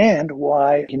clearly, and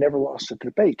why he never lost a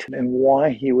debate, and why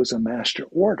he was a master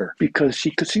orator, because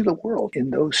he could see the world in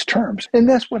those terms. And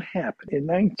that's what happened. In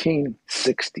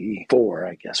 1964,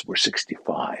 I guess, we're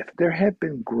 65, there had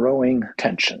been growing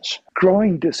tensions,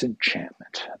 growing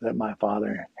disenchantment that my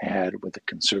father had with the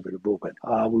conservative movement.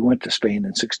 We went to Spain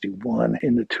in 61.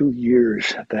 In the 2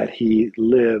 years that he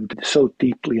lived, so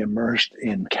deeply immersed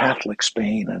in Catholic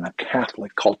Spain and a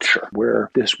Catholic culture, where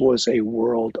this was a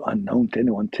world unknown to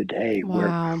anyone today,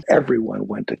 where everyone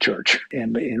went to church,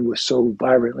 and it was so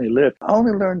vibrantly lived. I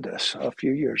only learned this a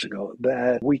few years ago,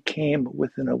 that we came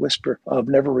within a whisper of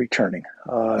never returning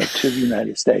to the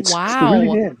United States. Wow.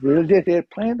 It really did. They had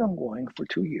planned on going for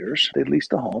 2 years. They'd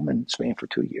leased a home in Spain for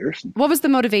 2 years. What was the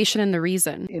motivation and the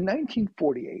reason? In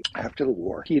 1948, after the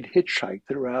war, he had hitchhiked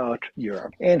throughout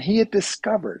Europe, and he had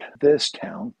discovered this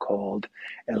town called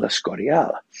El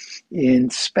Escorial in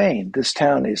Spain. This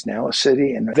town is now a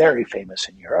city and very famous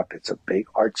in Europe. It's a big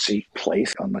artsy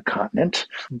place on the continent.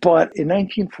 But in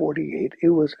 1948, it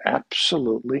was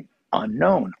absolutely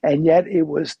unknown. And yet it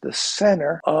was the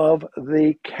center of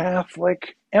the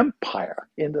Catholic Empire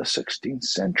in the 16th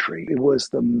century. It was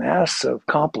the massive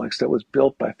complex that was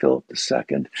built by Philip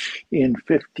II in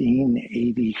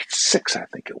 1586, I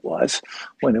think it was,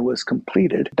 when it was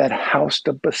completed, that housed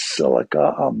a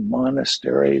basilica, a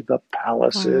monastery, the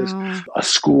palaces, a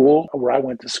school where I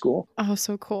went to school. Oh,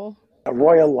 so cool. A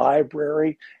royal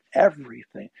library,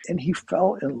 everything. And he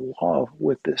fell in love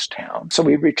with this town. So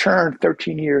we returned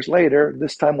 13 years later,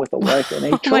 this time with a wife and 8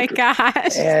 children. Oh my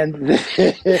gosh. And a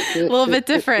little bit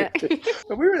different.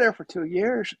 But we were there for 2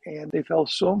 years, and they fell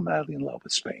so madly in love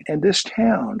with Spain. And this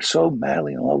town so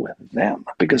madly in love with them,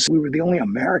 because we were the only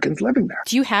Americans living there.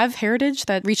 Do you have heritage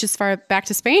that reaches far back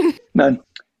to Spain? None.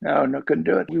 No, couldn't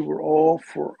do it. We were all,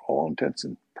 for all intents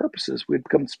and purposes, we'd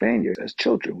become Spaniards as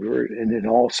children. We were in an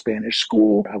all-Spanish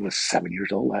school. I was 7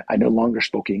 years old. I no longer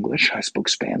spoke English. I spoke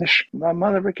Spanish. My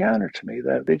mother recounted to me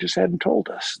that they just hadn't told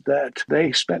us, that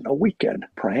they spent a weekend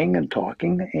praying and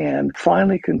talking and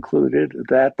finally concluded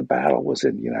that the battle was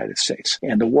in the United States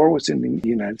and the war was in the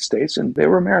United States, and they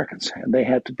were Americans and they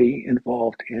had to be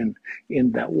involved in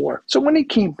that war. So when he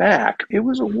came back, it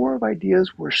was a war of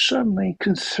ideas where suddenly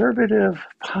conservative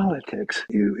politics,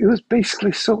 it was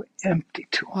basically so empty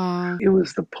to him. Wow. It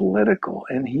was the political,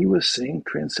 and he was seeing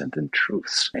transcendent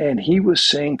truths, and he was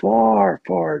seeing far,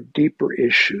 far deeper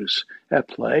issues at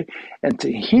play. And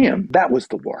to him, that was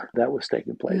the war that was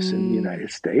taking place in the United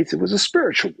States. It was a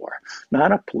spiritual war,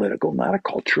 not a political, not a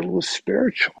cultural, it was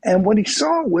spiritual. And what he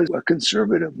saw was a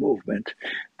conservative movement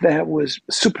that was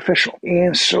superficial.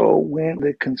 And so when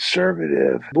the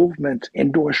conservative movement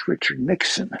endorsed Richard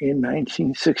Nixon in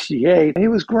 1968, he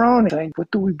was groaning, saying, what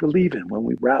do we believe in when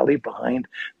we rally behind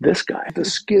this guy? The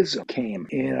schism came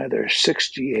in either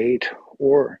 68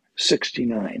 or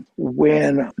 69,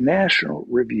 when National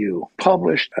Review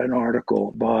published an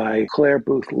article by Claire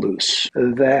Booth Luce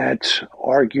that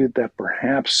argued that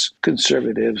perhaps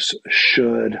conservatives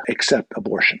should accept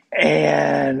abortion.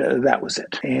 And that was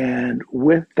it. And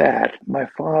with that, my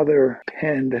father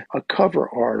penned a cover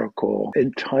article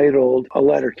entitled A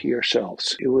Letter to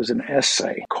Yourselves. It was an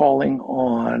essay calling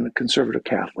on conservative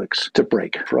Catholics to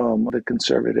break from the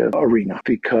conservative arena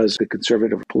because the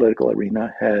conservative political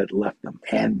arena had left them.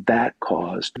 And that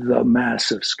caused the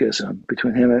massive schism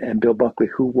between him and Bill Buckley,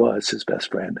 who was his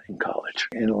best friend in college.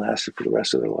 And it lasted for the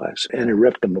rest of their lives. And it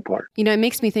ripped them apart. You know, it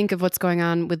makes me think of what's going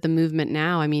on with the movement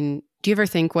now. I mean, do you ever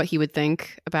think what he would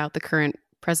think about the current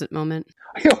present moment?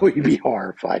 Oh, he'd be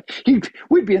horrified.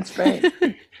 We'd be in Spain.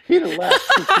 He'd have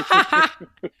left.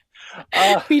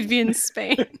 We'd be in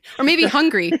Spain. Or maybe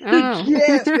hungry. I don't know.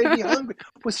 Yes, maybe hungry.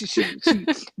 Well,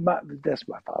 that's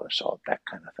my father saw that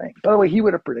kind of thing. By the way, he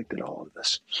would have predicted all of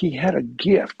this. He had a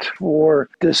gift for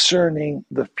discerning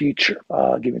the future.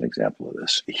 I'll give you an example of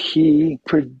this. He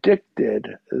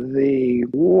predicted the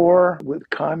war with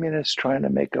communists trying to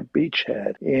make a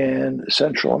beachhead in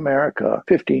Central America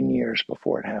 15 years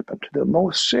before it happened. The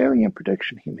most salient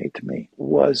prediction he made to me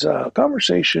was a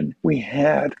conversation we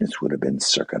had, this would have been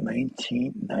circa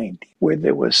 1990, where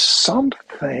there was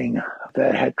something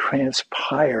that had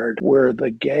transpired where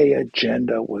the gay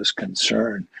agenda was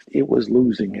concerned. It was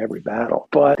losing every battle.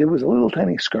 But there was a little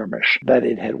tiny skirmish that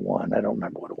it had won. I don't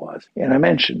remember what it was. And I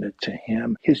mentioned it to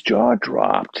him. His jaw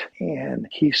dropped, and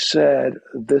he said,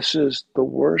 this is the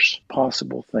worst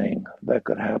possible thing that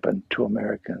could happen to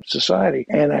American society.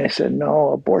 And I said, no,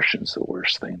 abortion's the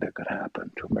worst thing that could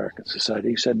happen to American society.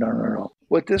 He said, no.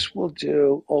 What this will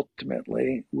do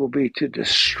ultimately will be to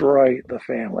destroy the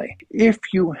family. If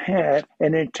you had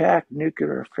an intact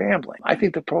nuclear family, I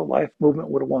think the pro-life movement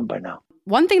would have won by now.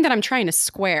 One thing that I'm trying to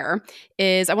square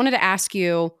is I wanted to ask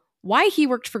you why he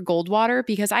worked for Goldwater,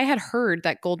 because I had heard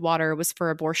that Goldwater was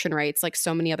for abortion rights like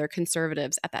so many other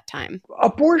conservatives at that time.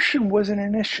 Abortion wasn't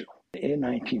an issue in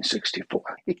 1964.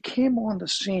 It came on the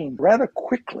scene rather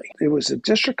quickly. It was the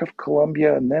District of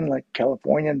Columbia and then like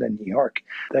California and then New York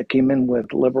that came in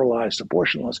with liberalized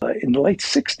abortion laws in the late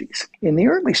 60s. In the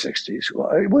early 60s,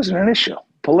 it wasn't an issue.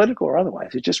 Political or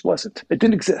otherwise, it just wasn't. It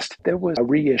didn't exist. There was a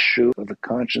reissue of The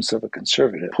Conscience of a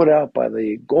Conservative put out by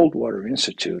the Goldwater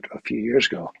Institute a few years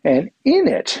ago. And in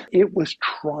it, it was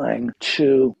trying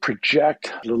to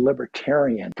project the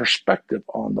libertarian perspective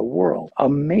on the world.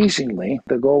 Amazingly,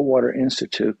 the Goldwater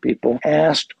Institute people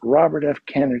asked Robert F.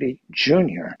 Kennedy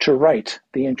Jr. to write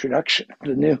the introduction,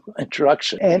 the new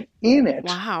introduction. And in it,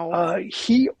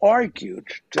 he tried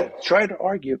to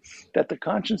argue that The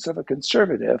Conscience of a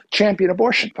Conservative championed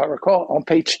abortion. If I recall, on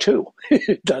page 2,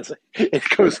 it does it. It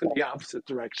goes in the opposite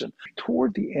direction.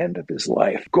 Toward the end of his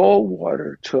life,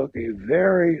 Goldwater took a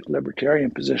very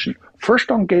libertarian position,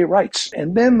 first on gay rights,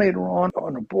 and then later on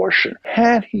abortion.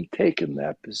 Had he taken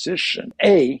that position,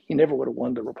 A, he never would have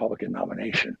won the Republican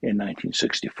nomination in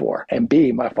 1964, and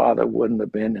B, my father wouldn't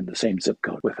have been in the same zip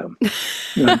code with him.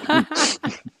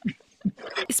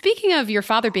 Speaking of your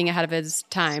father being ahead of his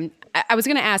time, I was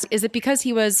going to ask, is it because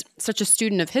he was such a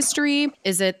student of history?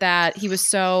 Is it that he was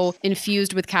so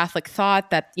infused with Catholic thought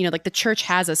that, like the church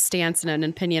has a stance and an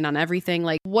opinion on everything?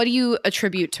 Like, what do you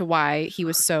attribute to why he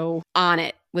was so on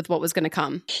it with what was going to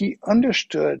come? He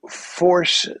understood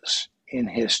forces in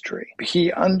history.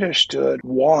 He understood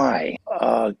why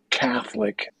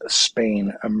Catholic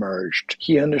Spain emerged.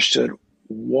 He understood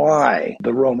why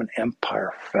the Roman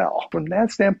Empire fell. From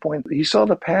that standpoint, he saw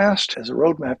the past as a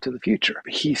roadmap to the future.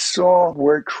 He saw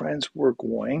where trends were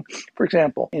going. For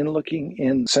example, in looking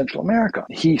in Central America,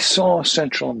 he saw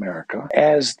Central America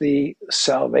as the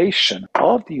salvation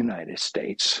of the United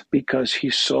States because he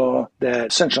saw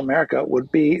that Central America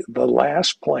would be the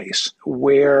last place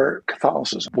where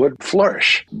Catholicism would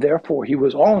flourish. Therefore, he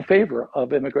was all in favor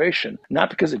of immigration, not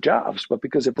because of jobs, but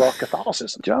because it brought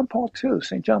Catholicism. St. John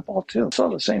Paul II, saw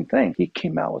the same thing. He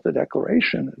came out with a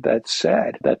declaration that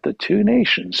said that the two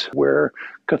nations where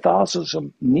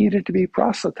Catholicism needed to be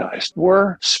proselytized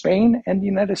were Spain and the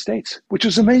United States, which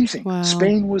is amazing. Wow.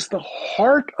 Spain was the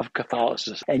heart of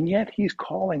Catholicism, and yet he's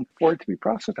calling for it to be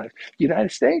proselytized. The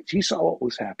United States, he saw what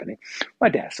was happening. My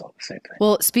dad saw the same thing.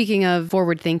 Well, speaking of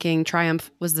forward thinking,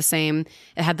 Triumph was the same.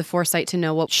 It had the foresight to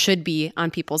know what should be on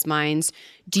people's minds.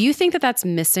 Do you think that that's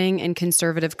missing in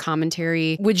conservative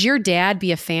commentary? Would your dad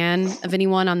be a fan of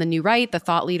anyone on the new right, the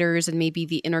thought leaders, and maybe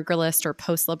the integralist or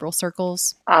post-liberal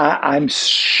circles? I'm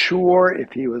sure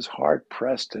if he was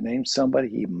hard-pressed to name somebody,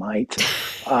 he might.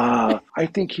 I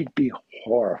think he'd be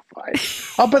horrified.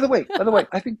 Oh, by the way,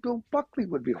 I think Bill Buckley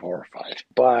would be horrified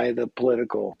by the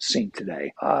political scene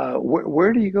today.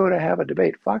 Where do you go to have a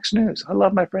debate? Fox News. I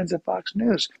love my friends at Fox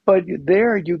News. But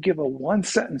there you give a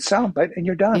one-sentence soundbite and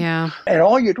you're done. Yeah. And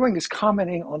all you're doing is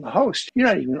commenting on the host. You're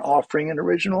not even offering an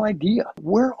original idea.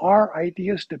 Where are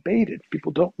ideas debated?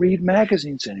 People don't read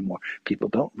magazines anymore. People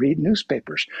don't read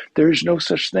newspapers. There's no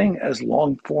such thing as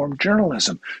long-form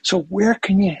journalism. So where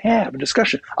can you have a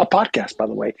discussion? A podcast, by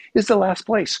the way, is the last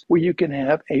place where you can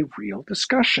have a real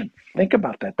discussion. Think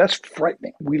about that. That's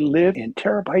frightening. We live in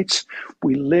terabytes.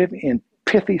 We live in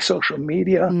pithy social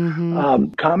media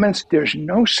comments. There's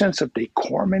no sense of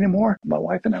decorum anymore. My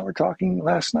wife and I were talking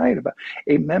last night about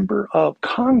a member of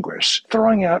Congress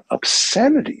throwing out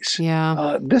obscenities.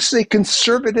 Yeah. This is a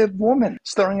conservative woman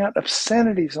throwing out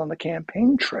obscenities on the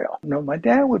campaign trail. No, my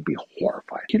dad would be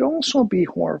horrified. He'd also be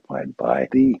horrified by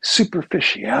the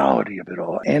superficiality of it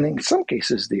all, and in some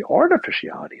cases, the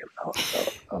artificiality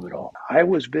of it all. I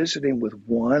was visiting with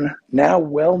one now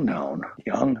well-known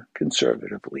young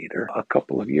conservative leader a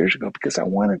couple of years ago because I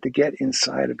wanted to get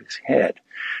inside of his head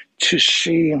to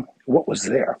see what was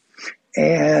there.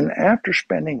 And after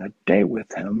spending a day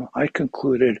with him, I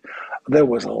concluded There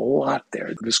was a lot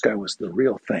there. This guy was the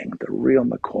real thing, the real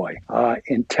McCoy.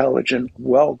 Intelligent,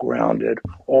 well-grounded,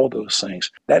 all those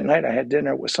things. That night I had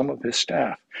dinner with some of his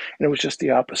staff, and it was just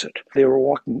the opposite. They were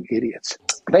walking idiots.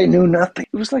 They knew nothing.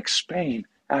 It was like Spain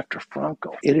after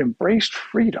Franco. It embraced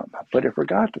freedom, but it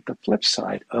forgot that the flip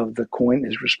side of the coin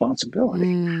is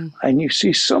responsibility. And you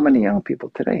see so many young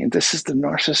people today, and this is the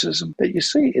narcissism that you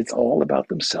see. It's all about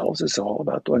themselves. It's all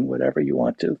about doing whatever you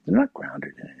want to. They're not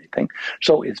grounded in anything.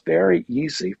 So it's very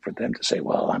easy for them to say,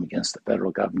 well, I'm against the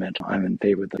federal government. I'm in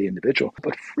favor of the individual.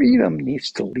 But freedom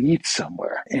needs to lead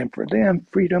somewhere. And for them,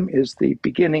 freedom is the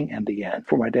beginning and the end.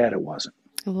 For my dad, it wasn't.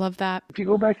 I love that. If you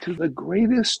go back to the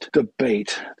greatest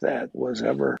debate that was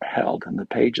ever held in the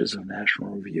pages of National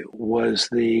Review was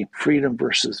the freedom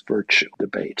versus virtue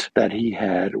debate that he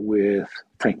had with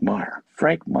Frank Meyer.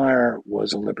 Frank Meyer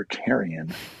was a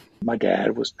libertarian. My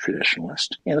dad was a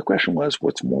traditionalist. And the question was,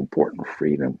 what's more important,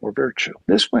 freedom or virtue?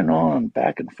 This went on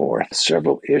back and forth,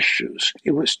 several issues.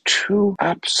 It was two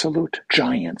absolute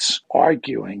giants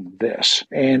arguing this.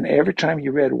 And every time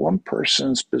you read one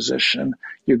person's position,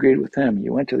 you agreed with him.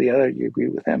 You went to the other, you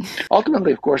agreed with him.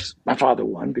 Ultimately, of course, my father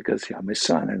won because I'm his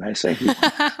son, and I say he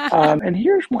won. And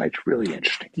here's why it's really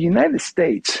interesting. The United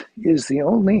States is the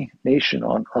only nation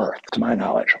on earth, to my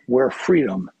knowledge, where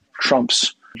freedom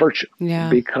trumps virtue,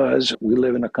 because we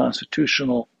live in a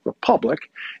constitutional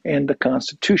republic, and the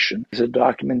Constitution is a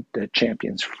document that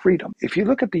champions freedom. If you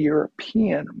look at the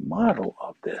European model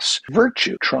of this,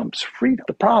 virtue trumps freedom.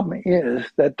 The problem is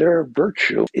that their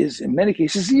virtue is in many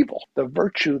cases evil. The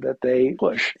virtue that they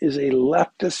push is a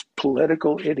leftist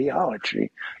political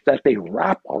ideology that they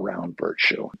wrap around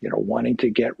virtue, wanting to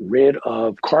get rid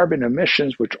of carbon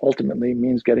emissions, which ultimately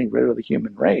means getting rid of the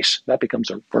human race. That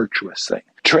becomes a virtuous thing.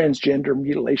 Transgender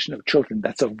mutilation of children,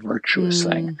 that's a virtuous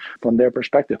thing from their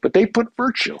perspective. But they put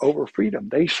virtue over freedom.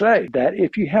 They say that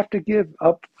if you have to give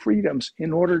up freedoms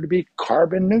in order to be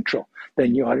carbon neutral,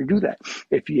 then you ought to do that.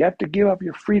 If you have to give up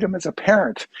your freedom as a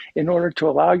parent in order to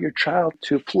allow your child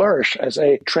to flourish as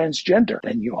a transgender,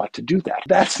 then you ought to do that.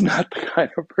 That's not the kind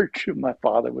of virtue my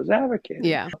father was advocating.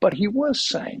 Yeah. But he was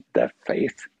saying that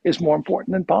faith is more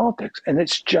important than politics. And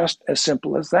it's just as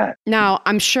simple as that. Now,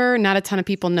 I'm sure not a ton of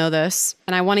people know this,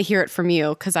 and I want to hear it from you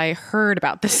because I heard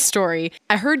about this story.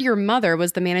 I heard your mother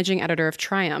was the managing editor of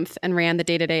Triumph and ran the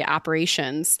day-to-day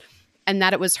operations, and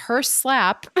that it was her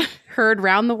slap heard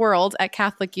round the world at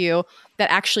Catholic U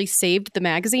that actually saved the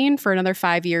magazine for another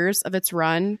 5 years of its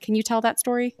run. Can you tell that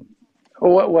story?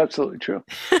 Oh, absolutely true.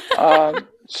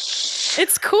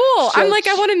 It's cool. I'm like,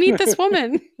 I want to meet this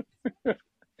woman.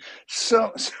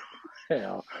 So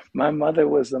my mother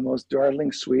was the most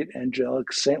darling, sweet,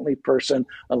 angelic, saintly person,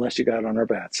 unless you got on her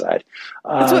bad side.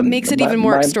 That's what makes it even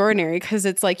more extraordinary, because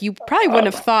it's like you probably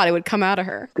wouldn't have thought it would come out of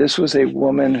her. This was a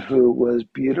woman who was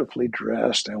beautifully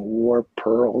dressed and wore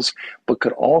pearls, but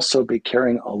could also be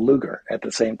carrying a Luger at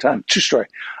the same time. True story.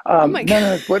 Oh my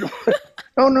God.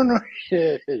 No.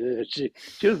 She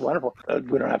was wonderful.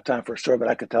 We don't have time for a story, but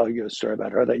I could tell you a story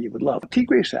about her that you would love. T.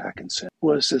 Grace Atkinson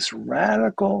was this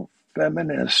radical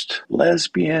feminist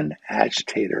lesbian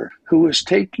agitator who was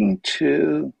taking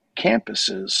to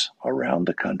campuses around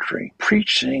the country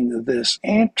preaching this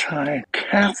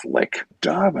anti-Catholic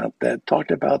dogma that talked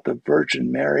about the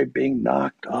Virgin Mary being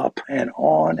knocked up and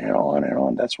on and on and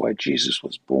on. That's why Jesus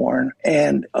was born.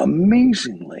 And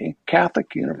amazingly,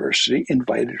 Catholic University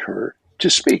invited her to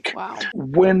speak. Wow.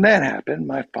 When that happened,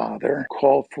 my father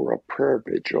called for a prayer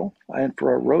vigil and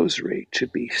for a rosary to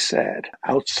be said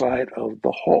outside of the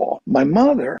hall. My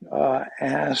mother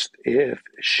asked if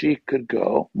she could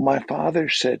go. My father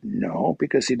said no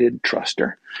because he didn't trust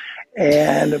her.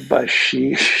 But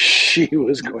she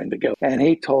was going to go. And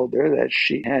he told her that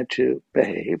she had to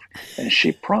behave, and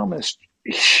she promised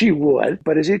she would.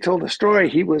 But as he told the story,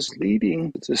 he was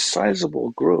leading this sizable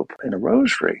group in a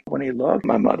rosary. When he looked,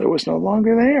 my mother was no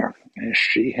longer there. And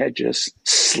she had just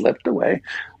slipped away.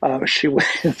 She went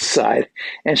inside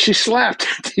and she slapped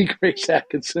T. Grace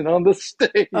Atkinson on the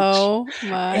stage. Oh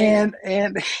my! And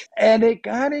it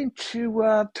got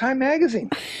into Time magazine.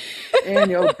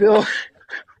 And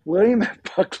William F.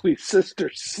 Buckley's sister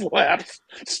slaps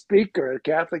speaker at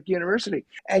Catholic University.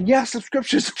 And yes,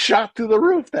 subscriptions shot through the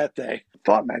roof that day.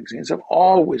 thought magazines have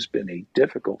always been a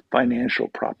difficult financial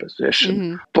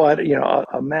proposition. But,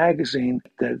 a magazine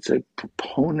that's a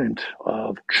proponent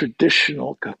of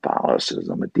traditional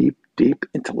Catholicism, a deep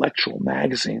intellectual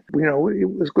magazine, it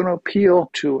was going to appeal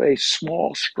to a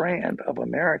small strand of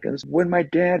Americans. When my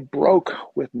dad broke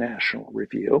with National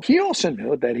Review, he also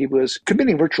knew that he was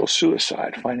committing virtual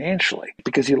suicide financially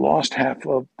because he lost half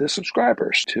of the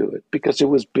subscribers to it because it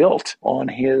was built on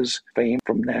his fame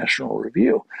from National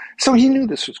Review. So he knew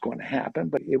this was going to happen,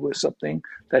 but it was something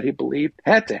that he believed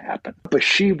had to happen. But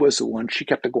she was the one, she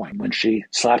kept it going when she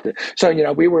slapped it. So,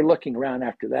 we were looking around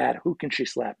after that. Who can she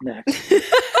slap next?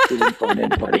 We didn't find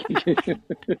anybody.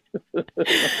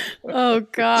 Oh,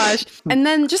 gosh. And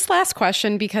then just last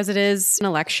question, because it is an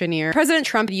election year. President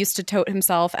Trump used to tout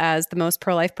himself as the most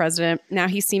pro-life president. Now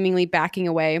he's seemingly backing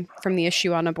away from the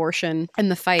issue on abortion and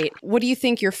the fight. What do you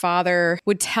think your father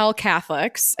would tell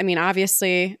Catholics? I mean,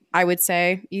 obviously, I would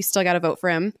say you still got to vote for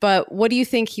him. But what do you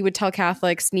think he would tell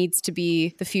Catholics needs to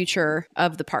be the future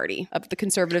of the party, of the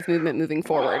conservative movement moving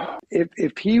forward?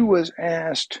 If he was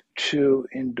asked to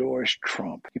endorse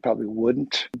Trump, he probably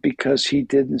wouldn't, because he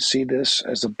didn't see this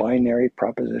as a binary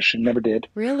proposition. Never did.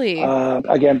 Really?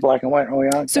 Again, black and white. Oh,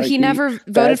 yeah. So he never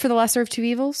voted for the lesser of two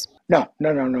evils? No.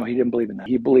 He didn't believe in that.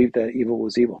 He believed that evil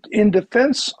was evil. In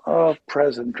defense of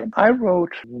President Trump, I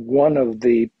wrote one of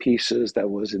the pieces that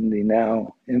was in the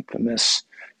now infamous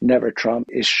Never Trump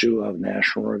issue of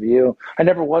National Review. I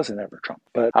never was a Never Trump,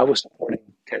 but I was supporting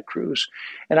Ted Cruz.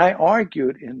 And I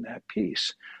argued in that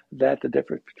piece that the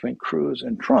difference between Cruz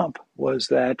and Trump was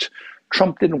that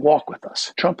Trump didn't walk with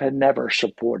us. Trump had never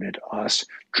supported us.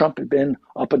 Trump had been,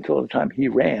 up until the time he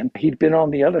ran, he'd been on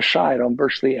the other side on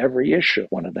virtually every issue,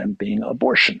 one of them being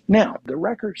abortion. Now, the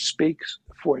record speaks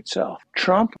for itself.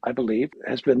 Trump, I believe,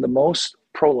 has been the most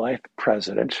pro-life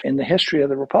president in the history of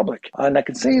the Republic. And I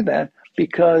can say that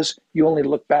because you only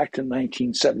look back to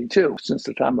 1972, since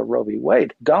the time of Roe v.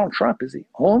 Wade. Donald Trump is the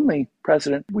only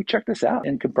president, we checked this out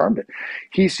and confirmed it,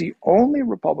 he's the only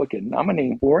Republican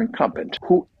nominee or incumbent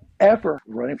who ever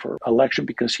running for election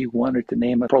because he wanted to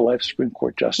name a pro-life Supreme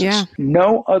Court justice. Yeah.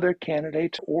 No other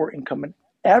candidate or incumbent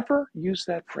ever used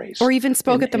that phrase. Or even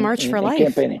spoke at the March for Life.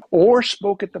 Campaigning. Or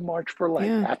spoke at the March for Life.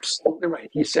 Yeah. Absolutely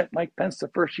right. He sent Mike Pence the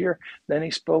first year, then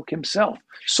he spoke himself.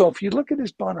 So if you look at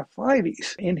his bona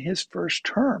fides in his first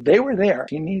term, they were there.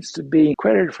 He needs to be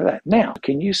credited for that. Now,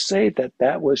 can you say that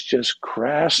that was just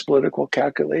crass political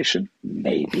calculation?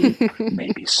 Maybe.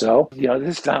 Maybe so.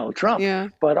 This is Donald Trump. Yeah.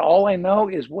 But all I know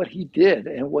is what he did,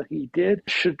 and what he did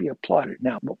should be applauded.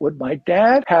 Now, would my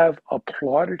dad have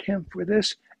applauded him for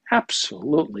this?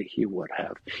 Absolutely, he would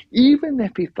have. Even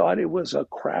if he thought it was a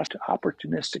crass,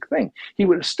 opportunistic thing, he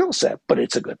would have still said, but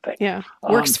it's a good thing. Yeah,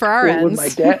 works for our ends. My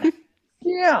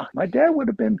dad would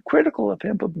have been critical of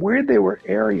him, but where there were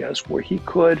areas where he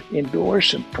could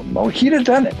endorse and promote, he'd have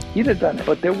done it.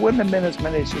 But there wouldn't have been as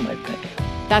many as you might think.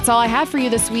 That's all I have for you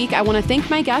this week. I want to thank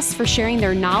my guests for sharing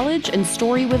their knowledge and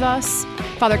story with us.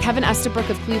 Father Kevin Estabrook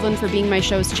of Cleveland for being my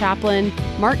show's chaplain,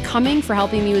 Mark Cumming for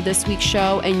helping me with this week's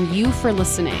show, and you for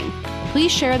listening.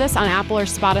 Please share this on Apple or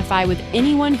Spotify with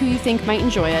anyone who you think might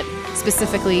enjoy it,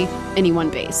 specifically anyone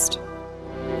based.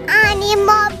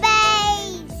 Animal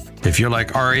based! If you're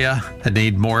like Aria and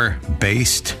need more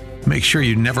based, make sure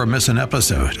you never miss an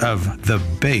episode of The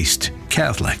Based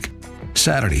Catholic.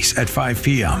 Saturdays at 5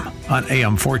 p.m. on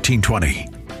AM 1420.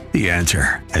 The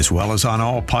Answer, as well as on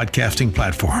all podcasting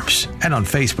platforms and on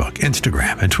Facebook,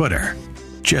 Instagram, and Twitter.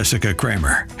 Jessica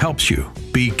Kramer helps you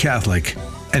be Catholic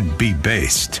and be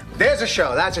based. There's a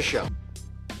show. That's a show.